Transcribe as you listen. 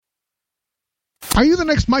Are you the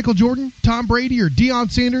next Michael Jordan, Tom Brady, or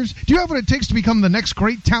Deion Sanders? Do you have what it takes to become the next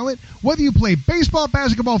great talent? Whether you play baseball,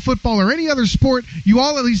 basketball, football, or any other sport, you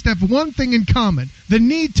all at least have one thing in common: the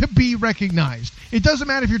need to be recognized. It doesn't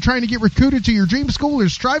matter if you're trying to get recruited to your dream school or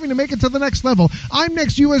striving to make it to the next level.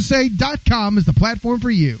 I'mNextUSA.com is the platform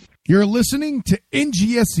for you. You're listening to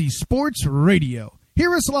NGSC Sports Radio.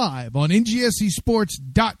 Hear us live on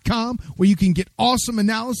NGSCSports.com, where you can get awesome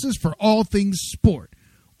analysis for all things sport.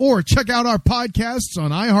 Or check out our podcasts on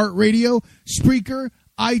iHeartRadio, Spreaker,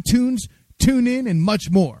 iTunes, TuneIn, and much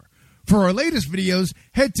more. For our latest videos,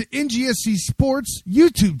 head to NGSC Sports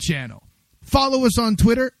YouTube channel. Follow us on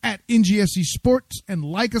Twitter at NGSC Sports and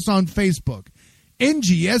like us on Facebook.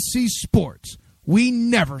 NGSC Sports. We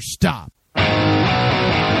never stop.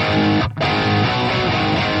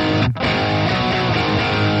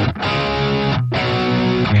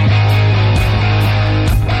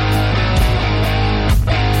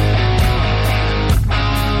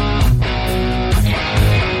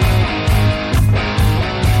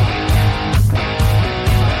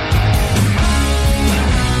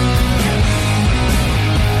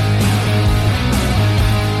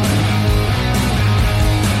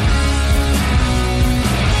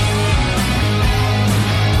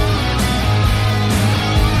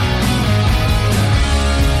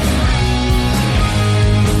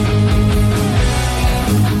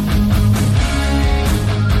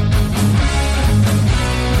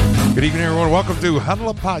 Good evening, everyone. Welcome to Huddle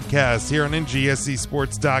Up Podcast here on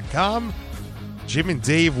NGSCSports.com. Jim and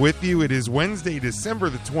Dave with you. It is Wednesday, December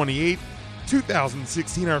the 28th,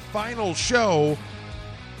 2016, our final show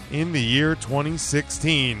in the year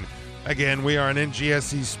 2016. Again, we are on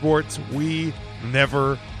NGSC Sports. We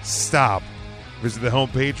never stop. Visit the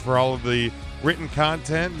homepage for all of the written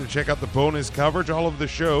content and check out the bonus coverage, all of the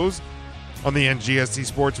shows on the NGSC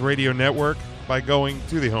Sports Radio Network by going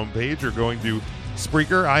to the homepage or going to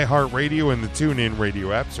Spreaker, iHeartRadio, and the TuneIn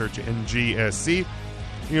Radio app. Search NGSC.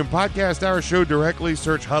 You can podcast our show directly.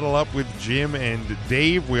 Search Huddle Up with Jim and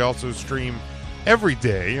Dave. We also stream every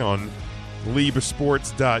day on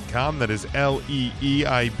LeibSports.com. That is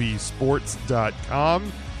LEEIB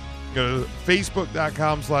Sports.com. Go to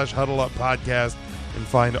Facebook.com/Huddle Up Podcast and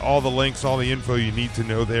find all the links, all the info you need to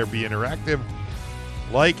know there. Be interactive.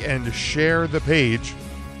 Like and share the page.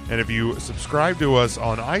 And if you subscribe to us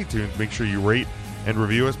on iTunes, make sure you rate and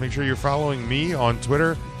review us. Make sure you're following me on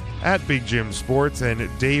Twitter at Big Jim Sports and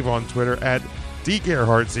Dave on Twitter at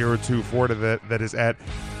DGerhardt024. That is at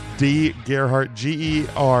DGerhardt,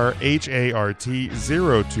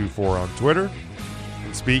 GERHART024 on Twitter.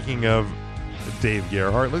 And speaking of Dave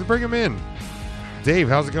Gerhardt, let's bring him in. Dave,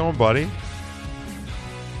 how's it going, buddy?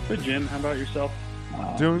 Good, Jim. How about yourself?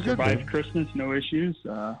 Doing good, survived Dave. Christmas, no issues.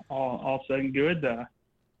 All said and good.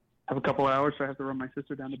 Have a couple of hours, so I have to run my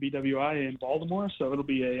sister down to BWI in Baltimore, so it'll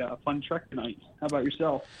be a fun trek tonight. How about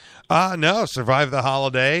yourself? No, survived the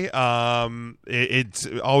holiday. It's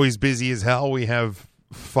always busy as hell. We have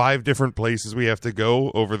 5 different places we have to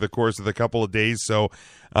go over the course of the couple of days, so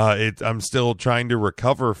I'm still trying to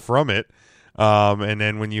recover from it. And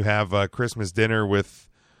then when you have Christmas dinner with,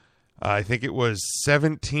 I think it was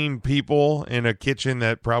 17 people in a kitchen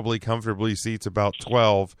that probably comfortably seats about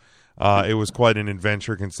 12, it was quite an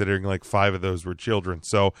adventure considering like 5 of those were children.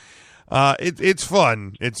 So it's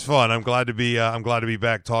fun. It's fun. I'm glad to be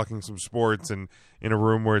back talking some sports and in a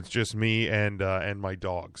room where it's just me and my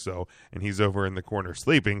dog. So, and he's over in the corner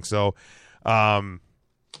sleeping. So I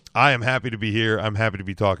am happy to be here. I'm happy to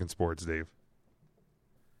be talking sports, Dave.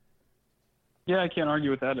 Yeah, I can't argue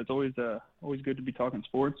with that. It's always good to be talking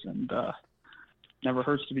sports, and never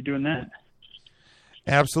hurts to be doing that.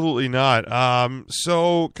 Absolutely not.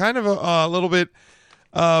 So kind of a little bit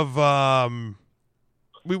of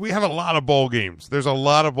we have a lot of bowl games. There's a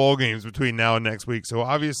lot of bowl games between now and next week. So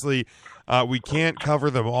obviously we can't cover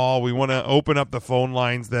them all. We want to open up the phone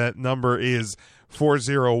lines. That number is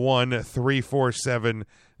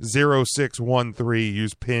 401-347-0613.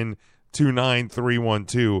 Use PIN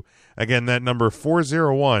 29312. Again, that number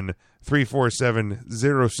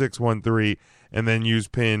 401-347-0613. And then use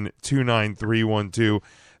PIN 29312.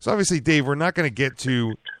 So obviously, Dave, we're not going to get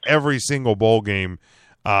to every single bowl game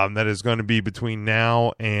that is going to be between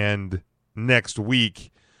now and next week,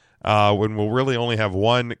 when we'll really only have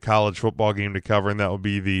one college football game to cover, and that will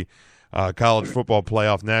be the College Football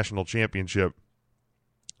Playoff National Championship.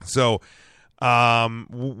 So,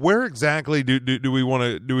 where exactly do we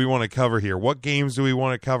want to cover here? What games do we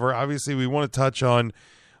want to cover? Obviously, we want to touch on.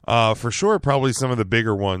 For sure, probably some of the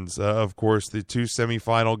bigger ones. Of course, the 2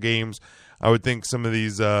 semifinal games. I would think some of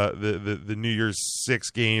these, the New Year's 6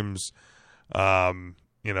 games,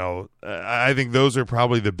 I think those are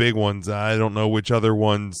probably the big ones. I don't know which other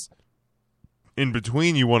ones in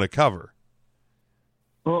between you want to cover.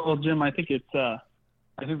 Well, Jim, I think the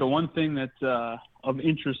one thing that's of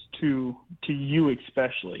interest to you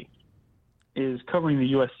especially is covering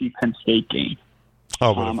the USC Penn State game.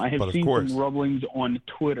 I have seen some rumblings on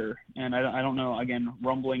Twitter, and I don't know, again,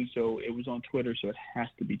 rumbling, so it was on Twitter, so it has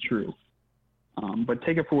to be true. But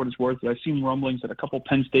take it for what it's worth. I've seen rumblings that a couple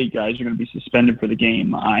Penn State guys are going to be suspended for the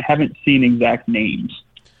game. I haven't seen exact names,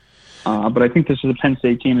 but I think this is a Penn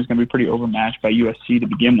State team that's going to be pretty overmatched by USC to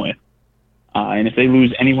begin with. And if they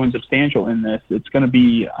lose anyone substantial in this, it's going to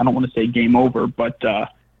be, I don't want to say game over, but they're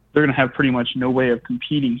going to have pretty much no way of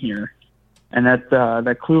competing here. And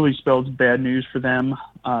that clearly spells bad news for them.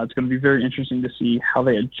 It's going to be very interesting to see how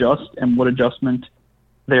they adjust and what adjustment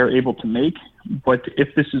they're able to make. But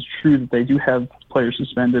if this is true that they do have players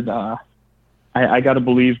suspended, I got to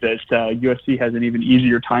believe that USC has an even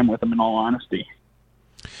easier time with them, in all honesty.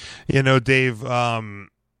 Dave, a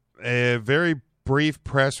very brief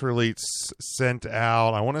press release sent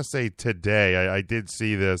out, I want to say today. I did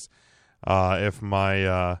see this, if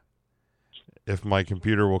my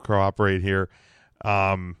computer will cooperate here.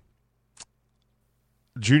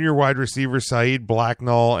 Junior wide receiver Saeed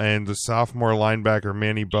Blacknall and the sophomore linebacker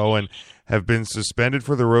Manny Bowen have been suspended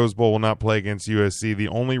for the Rose Bowl, will not play against USC. The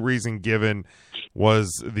only reason given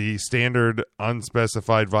was the standard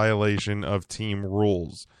unspecified violation of team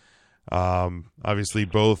rules. Obviously,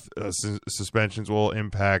 both suspensions will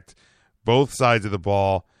impact both sides of the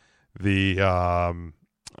ball. The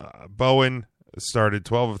Bowen started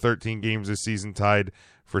 12 of 13 games this season, tied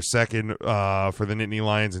for second for the Nittany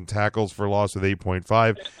Lions in tackles for loss with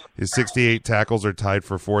 8.5. His 68 tackles are tied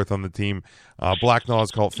for fourth on the team. Blacknall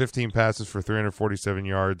has caught 15 passes for 347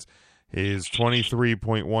 yards. His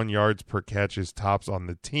 23.1 yards per catch is tops on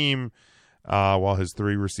the team, while his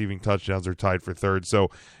 3 receiving touchdowns are tied for third. So,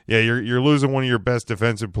 yeah, you're losing one of your best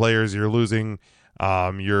defensive players. You're losing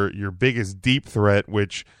your biggest deep threat,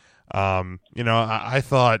 which, I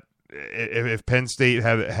thought if Penn State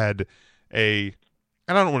had a,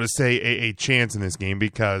 I don't want to say a chance in this game,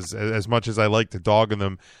 because as much as I like to dog on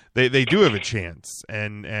them, they do have a chance,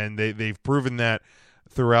 and they've proven that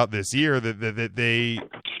throughout this year that they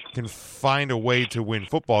can find a way to win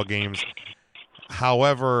football games.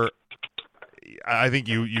 However, I think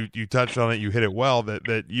you touched on it, you hit it well, that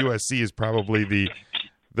USC is probably the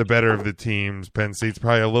better of the teams. Penn State's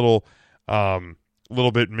probably a little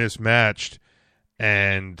bit mismatched,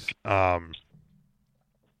 and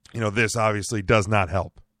this obviously does not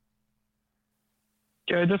help.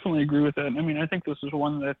 Yeah, I definitely agree with that. I mean, I think this is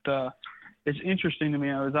one that it's interesting to me.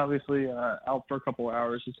 I was obviously out for a couple of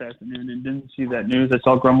hours this afternoon and didn't see that news. I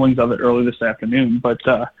saw grumblings of it early this afternoon. But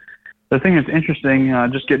the thing that's interesting,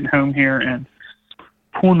 just getting home here and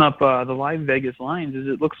pulling up the live Vegas lines, is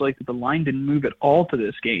it looks like the line didn't move at all to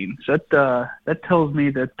this game. So that tells me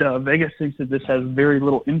that Vegas thinks that this has very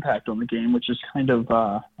little impact on the game, which is kind of,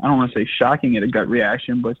 I don't want to say shocking at a gut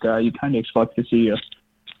reaction, but you kind of expect to see a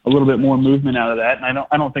little bit more movement out of that. And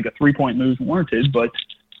I don't think a 3-point move is warranted, but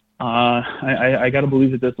I got to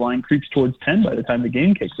believe that this line creeps towards 10 by the time the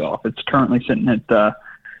game kicks off. It's currently sitting at,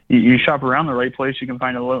 you shop around the right place, you can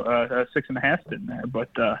find a 6.5 sitting there,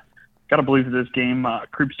 but got to believe that this game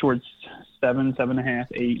creeps towards 7, 7.5,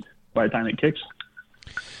 8 by the time it kicks.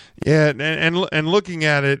 Yeah, and looking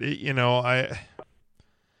at it,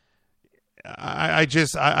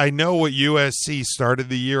 I know what USC started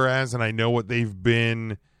the year as, and I know what they've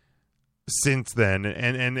been since then,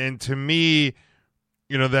 and to me,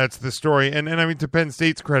 that's the story. And I mean, to Penn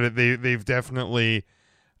State's credit, they've definitely,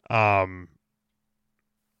 they've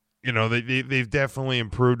definitely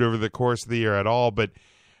improved over the course of the year at all, but.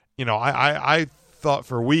 I thought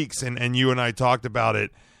for weeks, and you and I talked about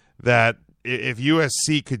it, that if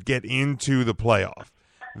USC could get into the playoff,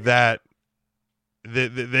 that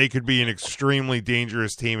they could be an extremely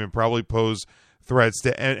dangerous team and probably pose threats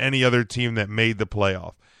to any other team that made the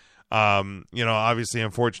playoff. Obviously,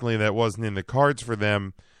 unfortunately, that wasn't in the cards for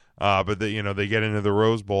them, but they get into the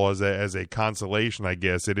Rose Bowl as a consolation, I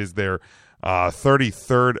guess. It is their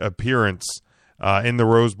 33rd appearance in the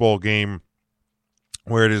Rose Bowl game,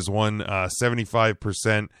 where it has won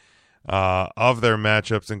 75% of their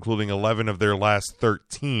matchups, including 11 of their last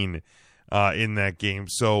 13 in that game.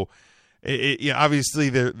 So, obviously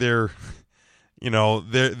they're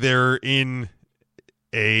in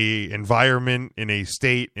a environment, in a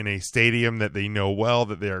state, in a stadium that they know well,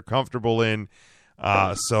 that they are comfortable in.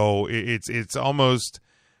 So it's almost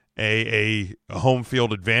a home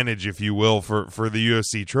field advantage, if you will, for the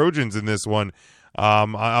USC Trojans in this one.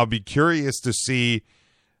 I'll be curious to see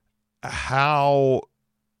how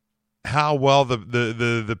how well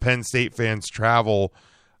the Penn State fans travel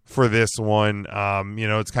for this one.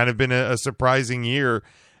 It's kind of been a surprising year,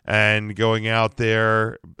 and going out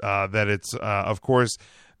there, that it's of course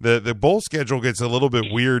the bowl schedule gets a little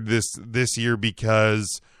bit weird this year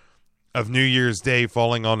because of New Year's Day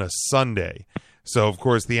falling on a Sunday. So of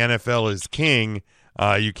course the NFL is king.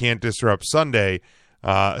 You can't disrupt Sunday.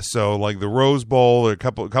 So like the Rose Bowl, a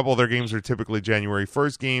couple of their games are typically January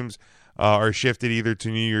 1st games, are shifted either to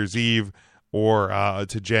New Year's Eve or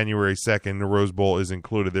to January 2nd. The Rose Bowl is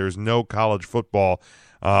included. There's no college football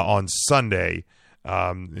on Sunday.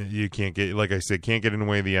 You can't get, like I said, can't get in the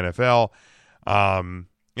way of the NFL.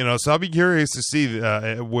 So I'll be curious to see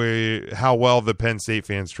how well the Penn State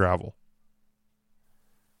fans travel.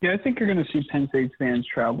 Yeah, I think you're going to see Penn State fans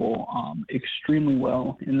travel extremely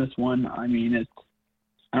well in this one. I mean,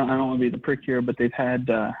 I don't want to be the prick here, but they've had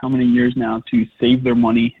how many years now to save their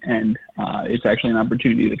money, and it's actually an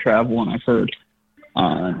opportunity to travel. And I've heard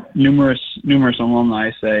numerous alumni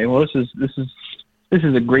say, "Well, this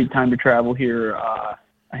is a great time to travel here.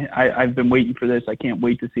 I've been waiting for this. I can't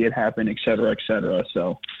wait to see it happen, et cetera, et cetera."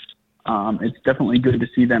 So it's definitely good to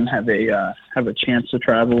see them have a chance to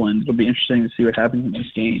travel, and it'll be interesting to see what happens in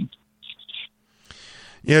this game.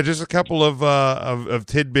 Yeah, just a couple of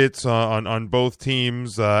tidbits on both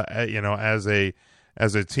teams. As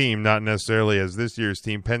a team, not necessarily as this year's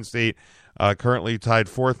team. Penn State currently tied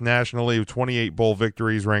fourth nationally with 28 bowl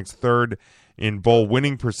victories, ranks third in bowl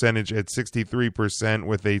winning percentage at 63%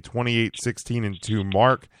 with a 28-16-2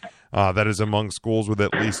 mark. That is among schools with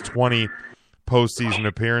at least 20 postseason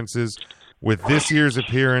appearances. With this year's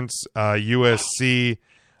appearance, USC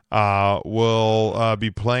will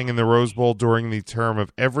be playing in the Rose Bowl during the term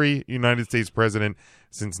of every United States president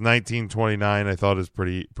since 1929. I thought is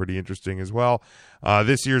pretty interesting as well.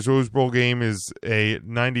 This year's Rose Bowl game is a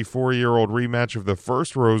 94-year-old rematch of the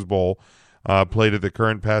first Rose Bowl played at the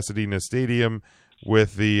current Pasadena Stadium,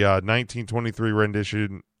 with the 1923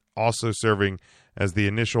 rendition also serving as the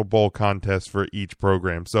initial bowl contest for each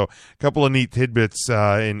program. So a couple of neat tidbits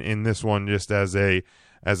in this one, just as a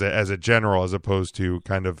general, as opposed to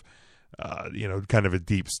kind of a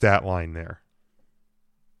deep stat line there.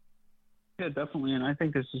 Yeah, definitely, and I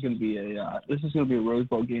think this is going to be a Rose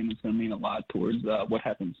Bowl game that's going to mean a lot towards what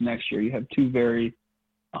happens next year. You have two very,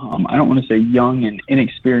 I don't want to say young and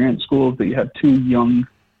inexperienced schools, but you have two young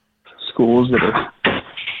schools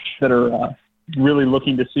that are really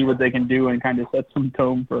looking to see what they can do and kind of set some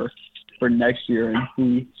tone for next year,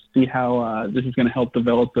 and see how this is going to help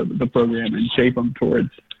develop the program and shape them towards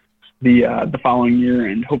the following year,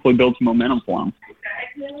 and hopefully build some momentum for them.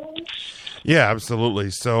 Yeah, absolutely.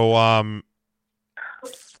 So,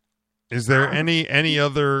 is there any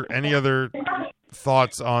other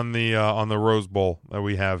thoughts on the Rose Bowl that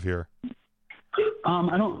we have here?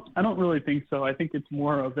 I don't really think so. I think it's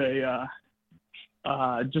more of a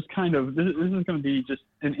just kind of, this is going to be just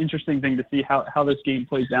an interesting thing to see how this game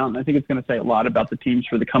plays out. And I think it's going to say a lot about the teams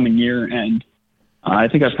for the coming year. And I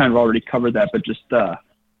think I've kind of already covered that, but just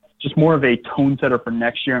more of a tone setter for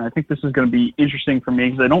next year. And I think this is going to be interesting for me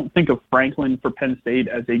because I don't think of Franklin for Penn State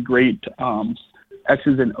as a great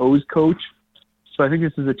X's and O's coach. So I think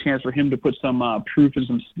this is a chance for him to put some proof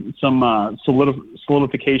and some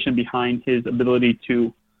solidification behind his ability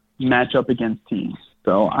to match up against teams.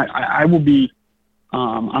 So I will be,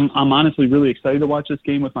 I'm honestly really excited to watch this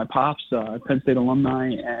game with my pops, Penn State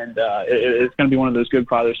alumni, and it's going to be one of those good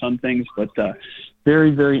father-son things, but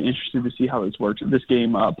very, very interested to see how this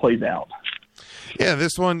game plays out. Yeah,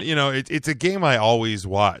 this one, it's a game I always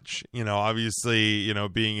watch. Obviously,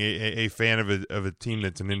 being a fan of a team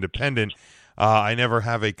that's an independent, I never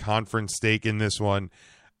have a conference stake in this one.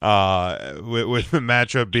 With the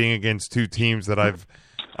matchup being against two teams that I've,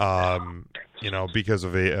 because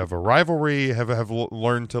of a rivalry, have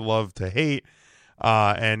learned to love to hate,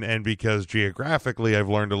 and because geographically I've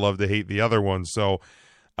learned to love to hate the other one. So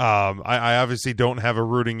I obviously don't have a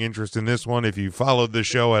rooting interest in this one. If you followed the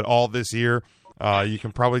show at all this year, you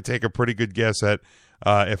can probably take a pretty good guess at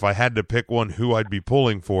if I had to pick one, who I'd be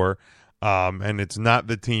pulling for. And it's not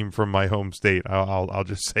the team from my home state. I'll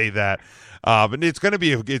just say that. But it's going to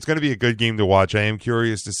be a good game to watch. I am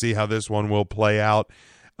curious to see how this one will play out.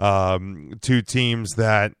 Two teams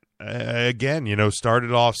that, again,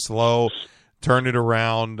 started off slow, turned it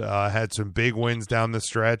around, had some big wins down the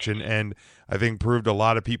stretch, and I think proved a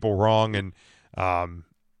lot of people wrong. And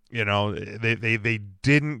they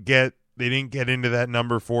didn't get into that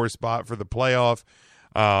number 4 spot for the playoff.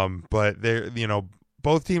 But they're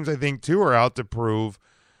both teams, I think, too, are out to prove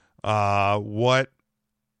what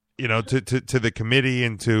to the committee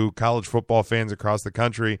and to college football fans across the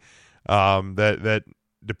country that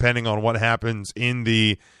depending on what happens in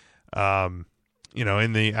the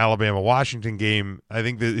in the Alabama-Washington game, I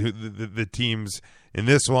think the teams in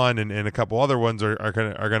this one and a couple other ones are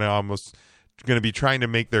going to be trying to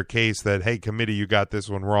make their case that, hey, committee, you got this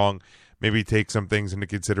one wrong. Maybe take some things into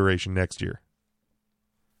consideration next year.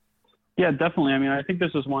 Yeah, definitely. I mean, I think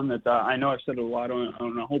this is one that I know I've said it a lot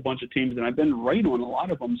on a whole bunch of teams, and I've been right on a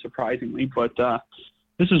lot of them, surprisingly. But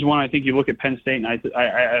this is one I think you look at Penn State, and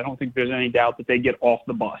I don't think there's any doubt that they get off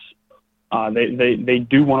the bus. They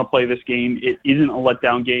do want to play this game. It isn't a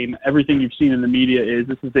letdown game. Everything you've seen in the media is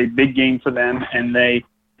this is a big game for them, and they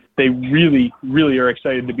really, really are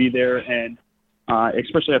excited to be there. And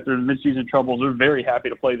especially after the midseason troubles, they're very happy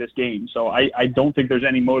to play this game. So I don't think there's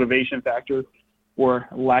any motivation factor or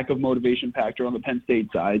lack of motivation factor on the Penn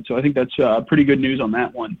State side. So I think that's pretty good news on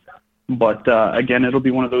that one. But again, it'll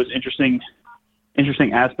be one of those interesting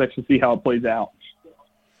aspects to see how it plays out.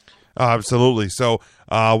 Absolutely. So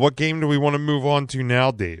what game do we want to move on to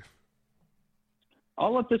now, Dave?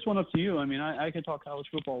 I'll let this one up to you. I mean, I can talk college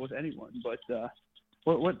football with anyone, but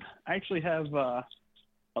what I actually have a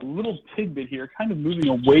little tidbit here, kind of moving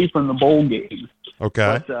away from the bowl game.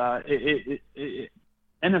 Okay. But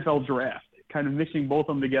NFL draft, kind of mixing both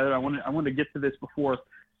of them together. I wanted to get to this before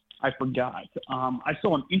I forgot. I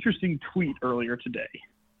saw an interesting tweet earlier today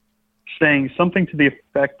saying something to the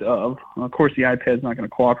effect of, of course the iPad's not going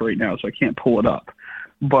to cooperate now, so I can't pull it up.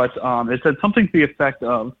 But it said something to the effect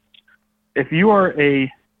of, if you are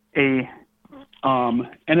a NFL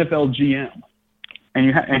GM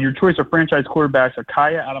and your choice of franchise quarterbacks are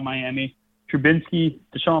Kaya out of Miami, Trubinsky,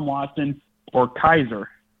 Deshaun Watson, or Kaiser,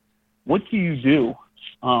 what do you do?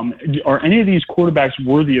 Are any of these quarterbacks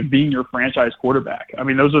worthy of being your franchise quarterback? I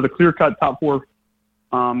mean, those are the clear-cut top four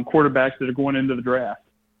quarterbacks that are going into the draft.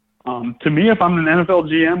 To me, if I'm an NFL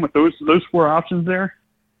GM with those four options there,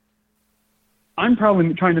 I'm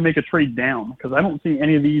probably trying to make a trade down because I don't see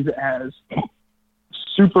any of these as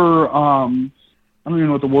super. I don't even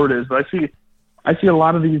know what the word is, but I see a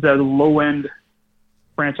lot of these as low-end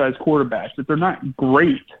franchise quarterbacks. If they're not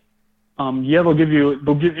great, they'll give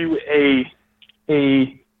you a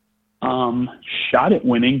shot at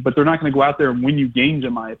winning, but they're not going to go out there and win you games,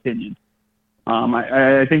 in my opinion.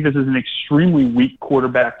 I think this is an extremely weak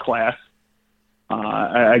quarterback class.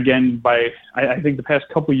 I think the past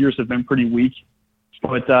couple of years have been pretty weak.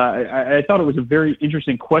 But I thought it was a very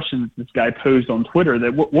interesting question that this guy posed on Twitter.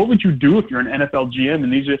 That what would you do if you're an NFL GM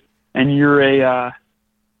and you're a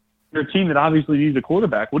team that obviously needs a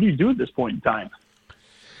quarterback? What do you do at this point in time?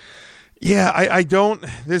 Yeah, I don't.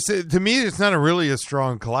 This to me, it's not really a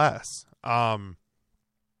strong class. And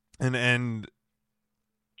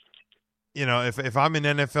you know, if I'm an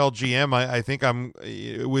NFL GM, I think I'm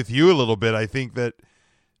with you a little bit. I think that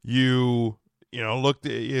you look,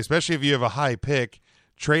 especially if you have a high pick,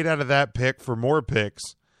 trade out of that pick for more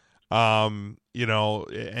picks. And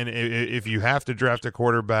if you have to draft a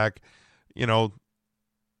quarterback,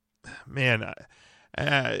 man,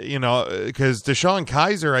 because Deshaun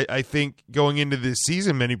Kaiser, I think going into this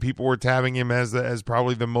season, many people were tabbing him as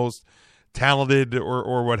probably the most talented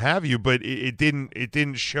or what have you, but it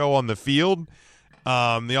didn't show on the field.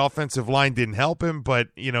 The offensive line didn't help him, but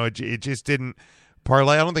it just didn't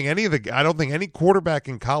parlay. I don't think any quarterback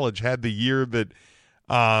in college had the year that,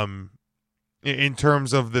 in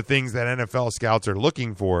terms of the things that NFL scouts are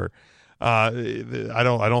looking for. I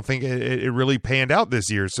don't think it really panned out this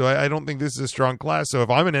year. So I don't think this is a strong class. So if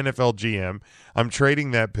I'm an NFL GM, I'm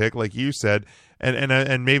trading that pick, like you said,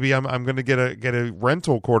 and maybe I'm going to get a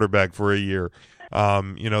rental quarterback for a year.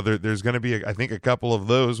 There's going to be I think a couple of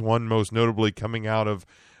those. One most notably coming out of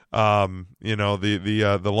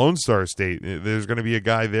the Lone Star State. There's going to be a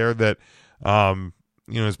guy there that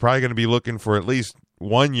is probably going to be looking for at least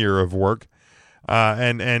 1 year of work.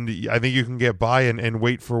 And I think you can get by and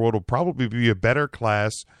wait for what will probably be a better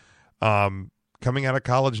class coming out of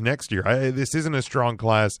college next year. This isn't a strong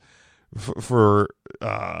class for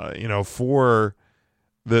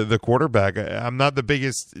the quarterback. I'm not the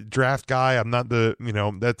biggest draft guy. I'm not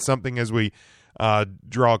that's something as we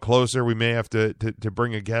draw closer, we may have to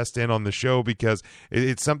bring a guest in on the show because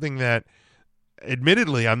it's something that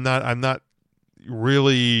admittedly I'm not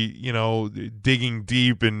really digging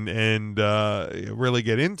deep and really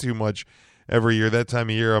get into much every year. That time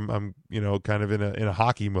of year I'm kind of in a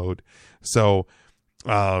hockey mode. So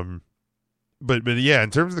but yeah,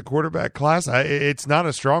 in terms of the quarterback class, it's not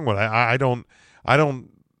a strong one. I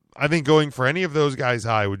think going for any of those guys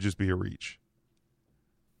high would just be a reach.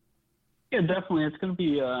 Yeah, definitely. It's going to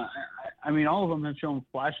be all of them have shown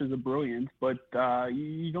flashes of brilliance, but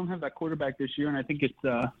you don't have that quarterback this year, and I think it's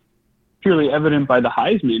purely evident by the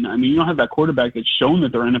Heisman. I mean, you don't have that quarterback that's shown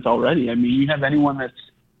that they're NFL ready. I mean, you have anyone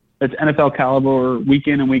that's NFL caliber week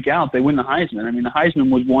in and week out, they win the Heisman. I mean, the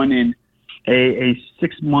Heisman was won in a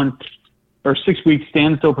 6-week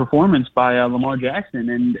standstill performance by Lamar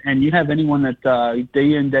Jackson, and you have anyone that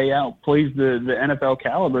day in, day out plays the NFL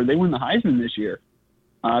caliber, they win the Heisman this year.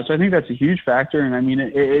 So I think that's a huge factor, and I mean,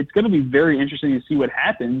 it's going to be very interesting to see what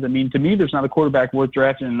happens. I mean, to me, there's not a quarterback worth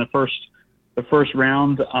drafting in the first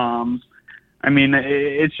round. I mean,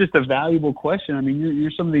 it's just a valuable question. I mean,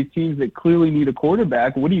 you're some of these teams that clearly need a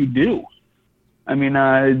quarterback. What do you do? I mean,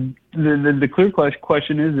 the clear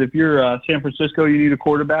question is, if you're San Francisco, you need a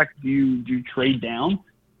quarterback. Do you trade down?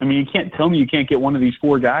 I mean, you can't tell me you can't get one of these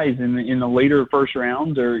 4 guys in the later first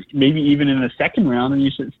round, or maybe even in the second round, and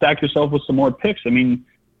you stack yourself with some more picks. I mean,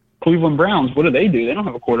 Cleveland Browns, what do? They don't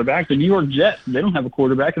have a quarterback. The New York Jets, they don't have a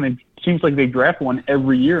quarterback, and it seems like they draft one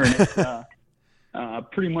every year, and it's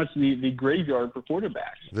pretty much the graveyard for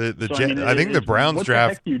quarterbacks. I think the Browns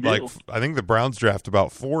draft I think the Browns draft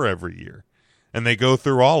about 4 every year, and they go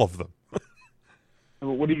through all of them.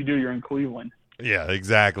 Well, what do you do? You're in Cleveland. Yeah,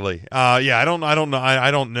 exactly. I don't know.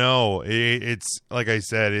 I don't know. It's like I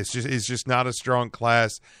said. It's just not a strong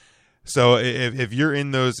class. So if you're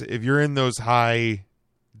in those high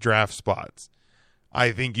draft spots,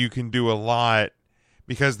 I think you can do a lot,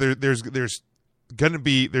 because there's gonna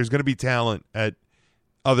be talent at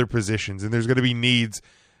other positions, and there's gonna be needs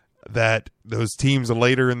that those teams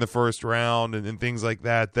later in the first round and things like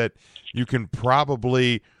that you can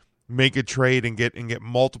probably make a trade and get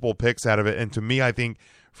multiple picks out of it. And to me, I think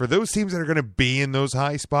for those teams that are going to be in those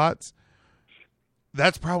high spots,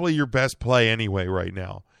 that's probably your best play anyway right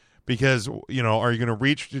now. Because, are you going to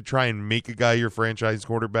reach to try and make a guy your franchise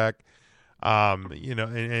quarterback? And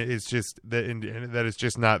it's just that it's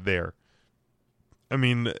just not there. I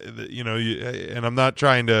mean, and I'm not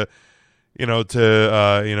trying to, drink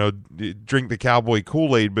the Cowboy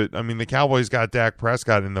Kool-Aid, but I mean, the Cowboys got Dak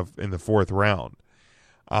Prescott in the 4th round.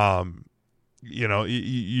 Tom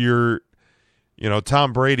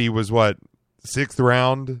Brady was 6th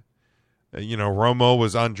round. Romo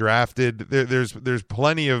was undrafted. There's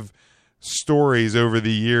plenty of stories over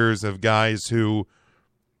the years of guys who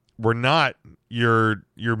were not your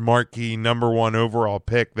marquee number 1 overall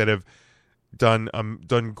pick that have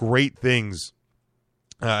done great things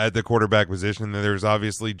at the quarterback position. And there's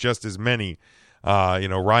obviously just as many,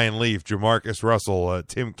 Ryan Leaf, Jamarcus Russell,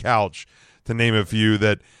 Tim Couch, to name a few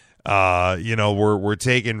that were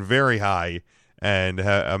taken very high and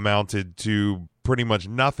amounted to pretty much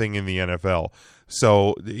nothing in the NFL.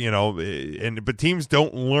 So, but teams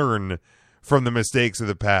don't learn from the mistakes of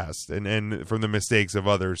the past and from the mistakes of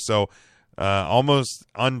others. So almost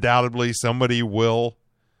undoubtedly somebody will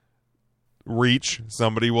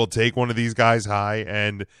take one of these guys high,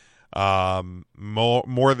 and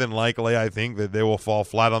more than likely I think that they will fall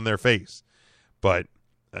flat on their face. But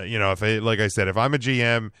if I'm a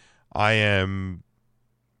GM, I'm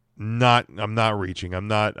not reaching. I'm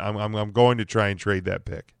going to try and trade that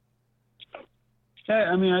pick. Yeah,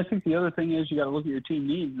 I mean, I think the other thing is you got to look at your team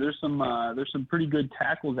needs. There's some pretty good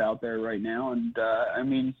tackles out there right now, and I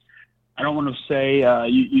mean, I don't want to say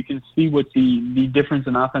you can see what the difference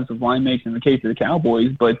in offensive line makes in the case of the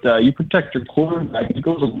Cowboys, but you protect your quarterback, it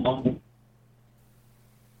goes a long.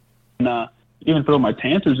 And even throw my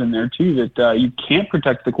Panthers in there too, that you can't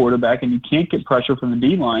protect the quarterback and you can't get pressure from the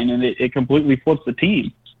D-line, and it completely flips the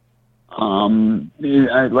team.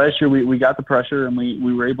 Last year we got the pressure and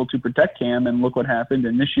we were able to protect Cam, and look what happened.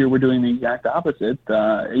 And this year we're doing the exact opposite.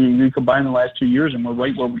 You combine the last 2 years and we're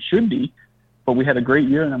right where we should be, but we had a great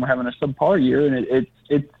year and then we're having a subpar year, and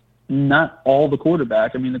it's not all the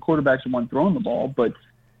quarterback. I mean, the quarterback's the one throwing the ball, but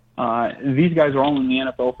these guys are all in the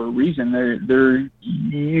NFL for a reason.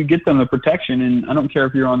 You get them the protection, and I don't care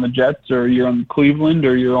if you're on the Jets or you're on Cleveland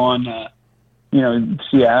or you're on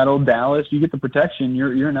Seattle, Dallas. You get the protection.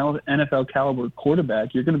 You're an NFL caliber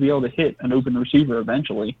quarterback. You're going to be able to hit an open receiver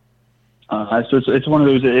eventually. So it's one of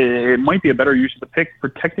those. It might be a better use of the pick,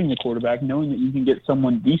 protecting the quarterback, knowing that you can get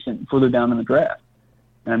someone decent further down in the draft.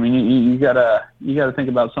 I mean, you gotta think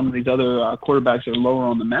about some of these other quarterbacks that are lower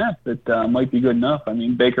on the map that might be good enough. I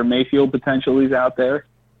mean, Baker Mayfield potentially is out there.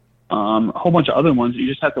 A whole bunch of other ones that you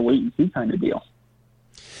just have to wait and see kind of deal.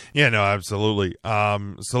 Yeah, no, absolutely.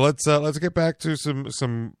 So let's get back to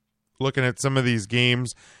some looking at some of these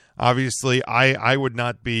games. Obviously, I would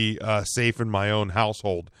not be safe in my own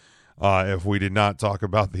household if we did not talk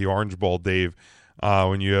about the Orange Bowl, Dave.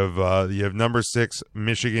 When you have number 6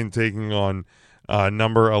 Michigan taking on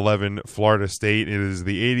number 11 Florida State. It is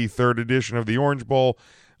the 83rd edition of the Orange Bowl.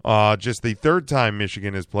 Just the 3rd time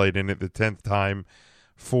Michigan has played in it, the 10th time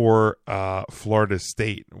for Florida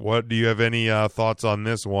State. What do you have any thoughts on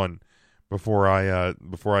this one before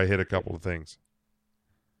I hit a couple of things?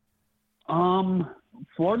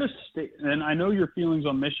 Florida State, and I know your feelings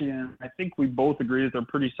on Michigan. I think we both agree that they're a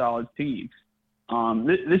pretty solid team.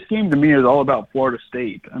 This game to me is all about Florida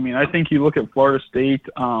State. I mean, I think you look at Florida State,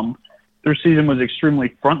 their season was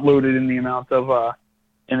extremely front-loaded in the amount of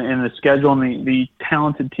in the schedule and the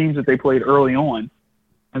talented teams that they played early on.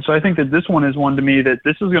 And so I think that this one is one to me that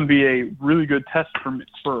this is going to be a really good test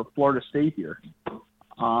for Florida State here.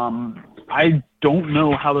 I don't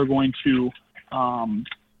know how they're going to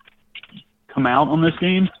come out on this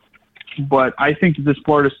game, but I think that this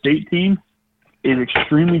Florida State team is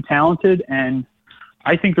extremely talented, and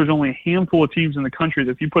I think there's only a handful of teams in the country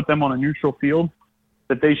that if you put them on a neutral field,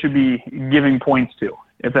 that they should be giving points to,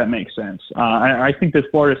 if that makes sense. I think this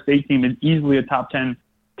Florida State team is easily a top 10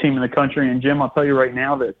 team in the country, and Jim, I'll tell you right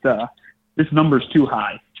now that this number is too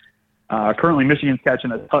high. Currently, Michigan's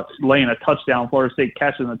laying a touchdown. Florida State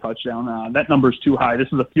catching a touchdown. That number is too high. This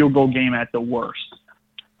is a field goal game at the worst.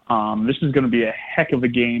 This is going to be a heck of a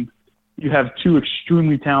game. You have two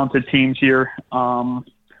extremely talented teams here.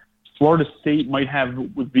 Florida State might have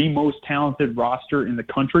the most talented roster in the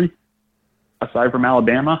country, aside from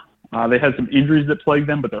Alabama. They had some injuries that plagued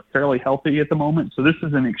them, but they're fairly healthy at the moment. So this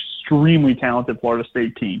is an extremely talented Florida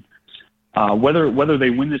State team. Whether they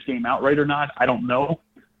win this game outright or not, I don't know.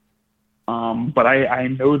 But I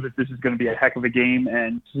know that this is going to be a heck of a game,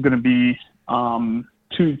 and this is going to be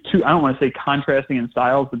two I don't want to say contrasting in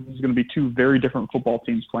styles, but this is going to be two very different football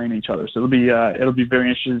teams playing each other. So it'll be very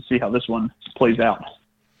interesting to see how this one plays out.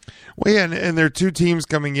 Well, yeah, and there are two teams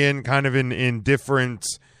coming in kind of in different,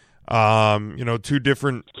 two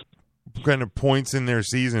different kind of points in their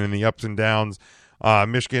season and the ups and downs.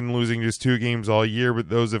 Michigan losing just 2 games all year, but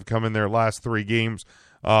those have come in their last 3 games,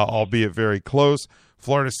 albeit very close.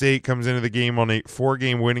 Florida State comes into the game on a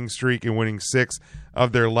 4-game winning streak and winning 6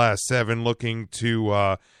 of their last 7, looking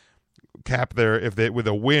to cap with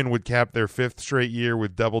a win, would cap their 5th straight year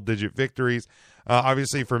with double-digit victories.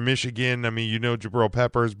 Obviously, for Michigan, I mean, Jabril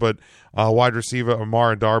Peppers, but wide receiver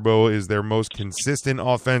Amara Darboh is their most consistent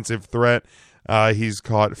offensive threat. He's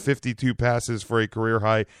caught 52 passes for a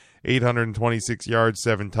career-high 826 yards,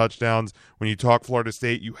 7 touchdowns. When you talk Florida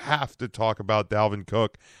State, you have to talk about Dalvin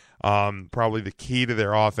Cook. Probably the key to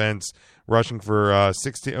their offense, rushing for over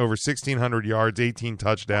 1,600 yards, 18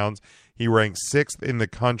 touchdowns. He ranks 6th in the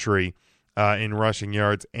country in rushing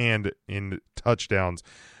yards and in touchdowns.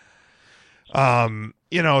 So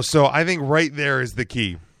I think right there is the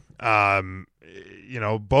key.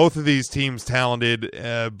 Both of these teams talented.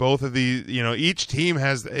 Both of these, each team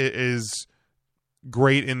is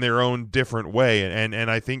great in their own different way,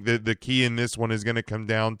 and I think that the key in this one is going to come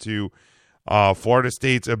down to Florida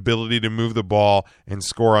State's ability to move the ball and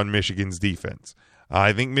score on Michigan's defense.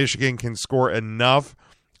 I think Michigan can score enough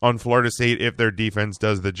on Florida State if their defense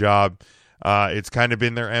does the job. It's kind of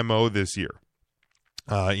been their MO this year.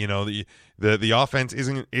 The offense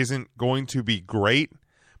isn't going to be great,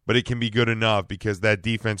 but it can be good enough because that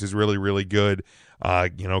defense is really, really good.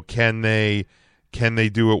 Can they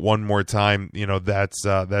do it one more time? That's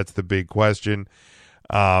the big question.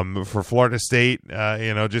 For Florida State,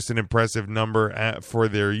 just an impressive number for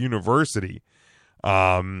their university,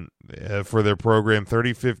 for their program,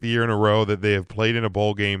 35th year in a row that they have played in a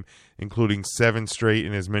bowl game, including 7 straight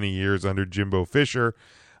in as many years under Jimbo Fisher.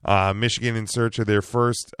 Michigan in search of their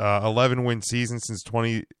first 11-win season since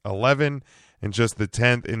 2011 and just the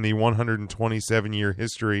 10th in the 127-year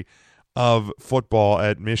history of football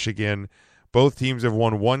at Michigan. Both teams have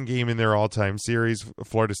won 1 game in their all-time series,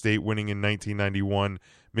 Florida State winning in 1991,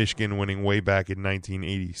 Michigan winning way back in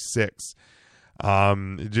 1986.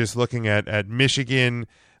 Just looking at Michigan,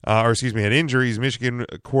 at injuries, Michigan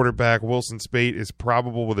quarterback Wilson Speight is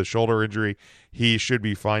probable with a shoulder injury. He should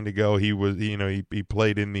be fine to go. He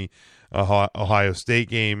played in the Ohio State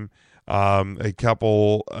game. A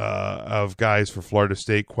couple of guys for Florida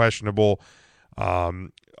State questionable.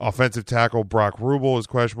 Offensive tackle Brock Rubel is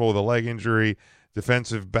questionable with a leg injury.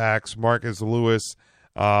 Defensive backs Marcus Lewis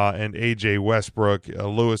and A.J. Westbrook.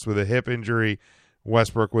 Lewis with a hip injury,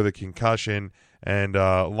 Westbrook with a concussion, and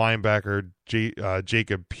linebacker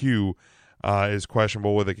Jacob Pugh is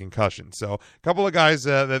questionable with a concussion. So a couple of guys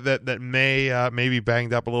that may be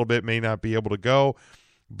banged up a little bit, may not be able to go.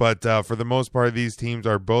 But for the most part, these teams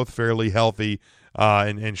are both fairly healthy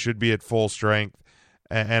and should be at full strength.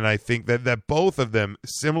 And I think that both of them,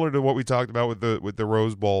 similar to what we talked about with the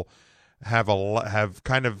Rose Bowl, have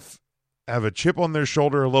a chip on their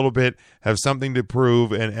shoulder a little bit, have something to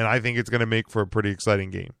prove, and I think it's going to make for a pretty exciting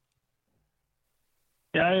game.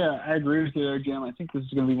 Yeah, I agree with you there, Jim. I think this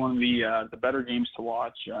is going to be one of the better games to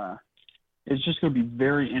watch. It's just going to be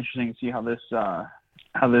very interesting to see how this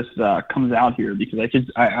comes out here, because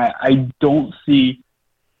I don't see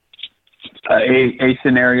a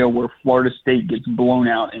scenario where Florida State gets blown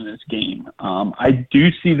out in this game. I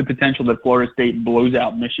do see the potential that Florida State blows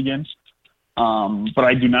out Michigan, but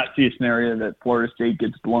I do not see a scenario that Florida State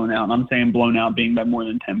gets blown out. And I'm saying blown out being by more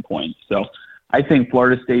than 10 points. So I think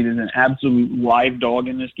Florida State is an absolute live dog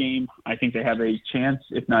in this game. I think they have a chance,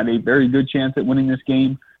 if not a very good chance, at winning this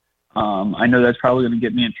game. I know that's probably going to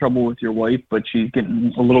get me in trouble with your wife, but she's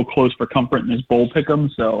getting a little close for comfort in this bowl pick'em,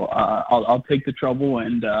 so I'll take the trouble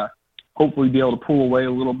and hopefully be able to pull away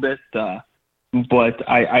a little bit. But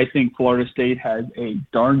I think Florida State has a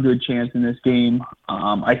darn good chance in this game.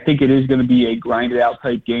 I think it is going to be a grinded-out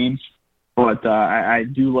type game, but I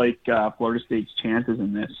do like Florida State's chances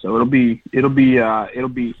in this, so it'll be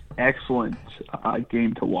excellent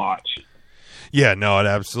game to watch. Yeah, no, it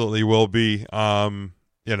absolutely will be. Again,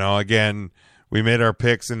 we made our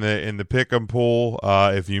picks in the pick'em pool.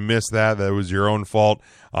 If you missed that was your own fault.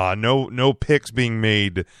 No picks being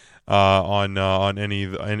made on any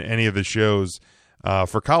of the shows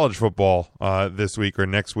for college football this week or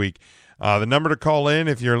next week. The number to call in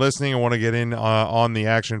if you're listening and want to get in on the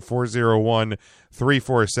action,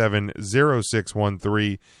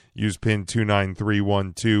 401-347-0613. Use PIN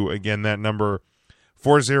 29312. Again, that number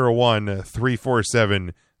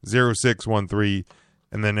 401-347-0613.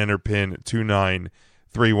 And then enter PIN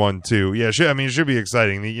 29312. Yeah, it should be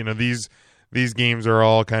exciting. These games are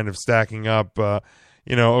all kind of stacking up,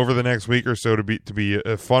 over the next week or so to be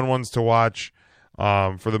fun ones to watch,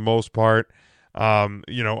 for the most part.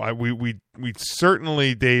 We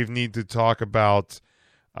certainly, Dave, need to talk about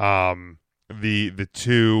the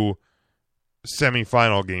two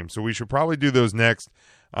semifinal games. So we should probably do those next,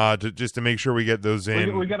 just to make sure we get those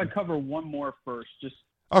in. We got to cover one more first, just.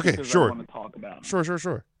 Okay, sure. I want to talk about Sure.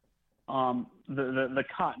 the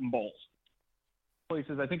Cotton Bowl.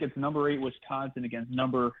 Places, I think it's number 8 Wisconsin against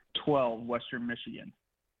number 12 Western Michigan.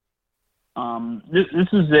 This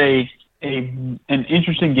is an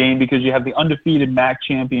interesting game because you have the undefeated MAC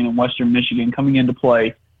champion in Western Michigan coming into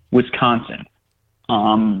play Wisconsin.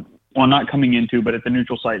 Well, not coming into, but at the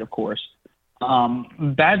neutral site, of course.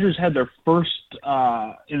 Badgers had their first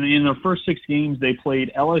in their first 6 games. They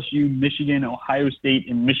played LSU, Michigan, Ohio State,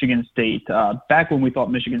 and Michigan State. Back when we thought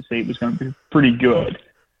Michigan State was going to be pretty good.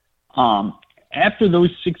 After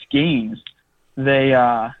those 6 games, they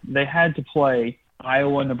had to play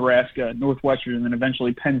Iowa, Nebraska, Northwestern, and then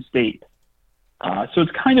eventually Penn State. So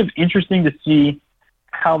it's kind of interesting to see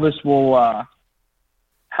how this one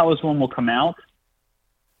will come out.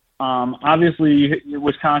 Obviously,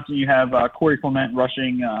 Wisconsin, you have Corey Clement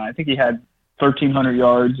rushing. I think he had 1,300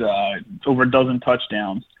 yards, over a dozen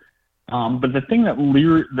touchdowns. But the thing that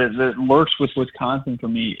lurks with Wisconsin for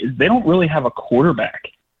me is they don't really have a quarterback.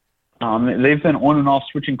 They've been on and off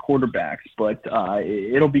switching quarterbacks, but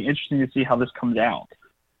it'll be interesting to see how this comes out.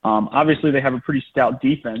 Obviously, they have a pretty stout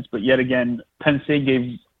defense, but yet again, Penn State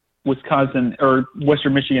gave Western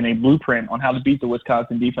Michigan a blueprint on how to beat the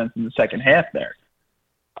Wisconsin defense in the second half there.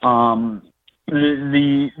 The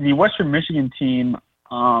Western Michigan team,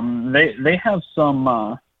 they have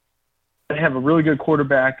a really good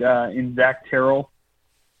quarterback in Zach Terrell.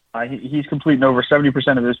 He's completing over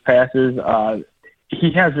 70% of his passes.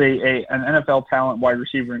 He has an NFL talent wide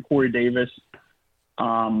receiver in Corey Davis,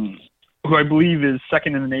 who I believe is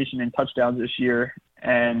second in the nation in touchdowns this year.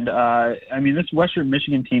 And this Western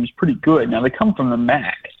Michigan team is pretty good. Now they come from the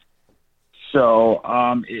MAC. So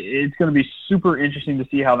it's going to be super interesting to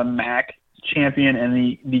see how the MAC champion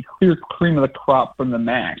and the clear cream of the crop from the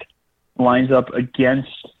MAC lines up against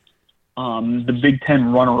the Big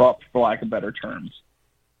Ten runner-up, for lack of better terms.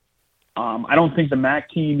 I don't think the MAC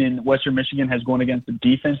team in Western Michigan has gone against the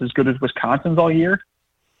defense as good as Wisconsin's all year.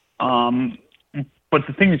 But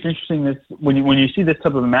the thing that's interesting is when you see this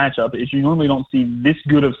type of a matchup is you normally don't see this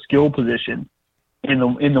good of skill position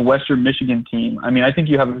in the Western Michigan team. I think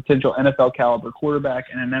you have a potential NFL caliber quarterback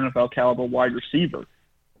and an NFL caliber wide receiver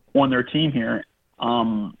on their team here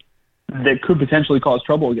that could potentially cause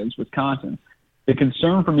trouble against Wisconsin. The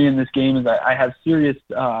concern for me in this game is that I have serious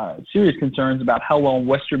concerns about how well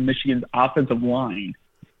Western Michigan's offensive line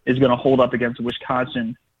is going to hold up against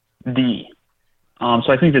Wisconsin D. So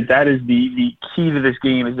I think that is the key to this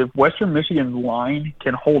game is if Western Michigan's line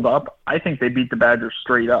can hold up, I think they beat the Badgers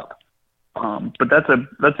straight up. But that's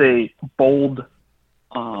a bold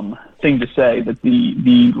thing to say that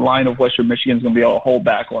the line of Western Michigan is going to be able to hold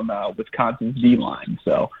back on Wisconsin's D line.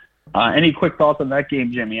 So any quick thoughts on that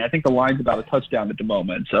game, Jimmy? I think the line's about a touchdown at the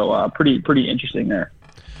moment, so pretty interesting there.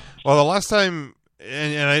 Well, the last time,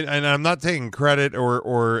 and I'm not taking credit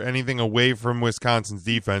or anything away from Wisconsin's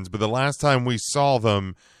defense, but the last time we saw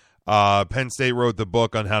them, Penn State wrote the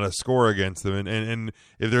book on how to score against them. And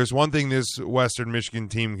if there's one thing this Western Michigan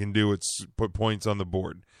team can do, it's put points on the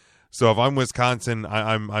board. So if I'm Wisconsin,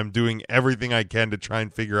 I'm doing everything I can to try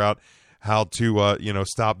and figure out how to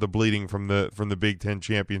stop the bleeding from the Big Ten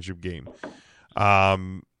championship game.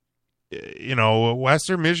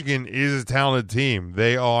 Western Michigan is a talented team.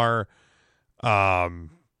 They are, they're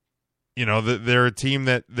a team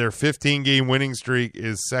that their 15-game winning streak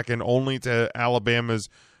is second only to Alabama's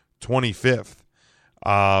 25th.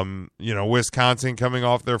 Wisconsin coming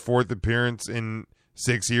off their fourth appearance in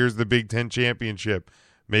 6 years, the Big Ten championship,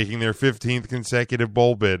 making their 15th consecutive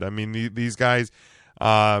bowl bid. I mean, these guys,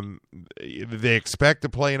 they expect to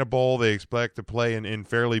play in a bowl. They expect to play in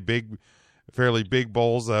fairly big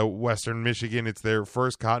bowls. Western Michigan, it's their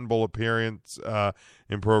first Cotton Bowl appearance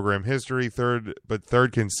in program history, third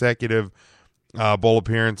consecutive bowl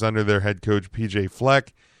appearance under their head coach PJ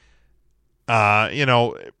Fleck.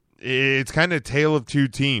 It's kind of tale of two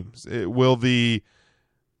teams. It's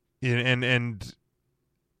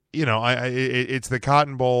the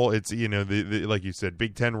Cotton Bowl. It's the like you said,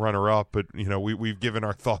 Big Ten runner up. But we've given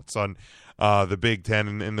our thoughts on the Big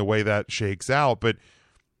Ten and the way that shakes out. But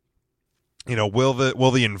will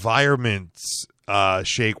the environment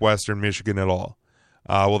shake Western Michigan at all?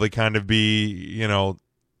 Will they kind of be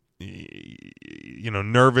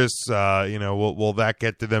nervous? Will that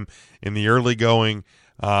get to them in the early going?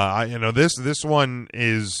 This one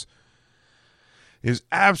is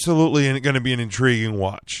absolutely going to be an intriguing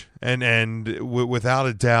watch, and without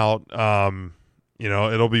a doubt,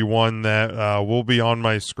 it'll be one that will be on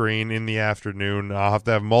my screen in the afternoon. I'll have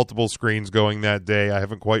to have multiple screens going that day. I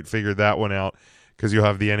haven't quite figured that one out because you'll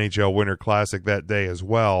have the NHL Winter Classic that day as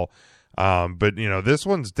well. But this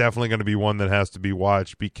one's definitely going to be one that has to be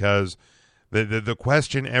watched because the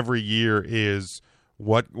question every year is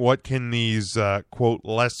what can these quote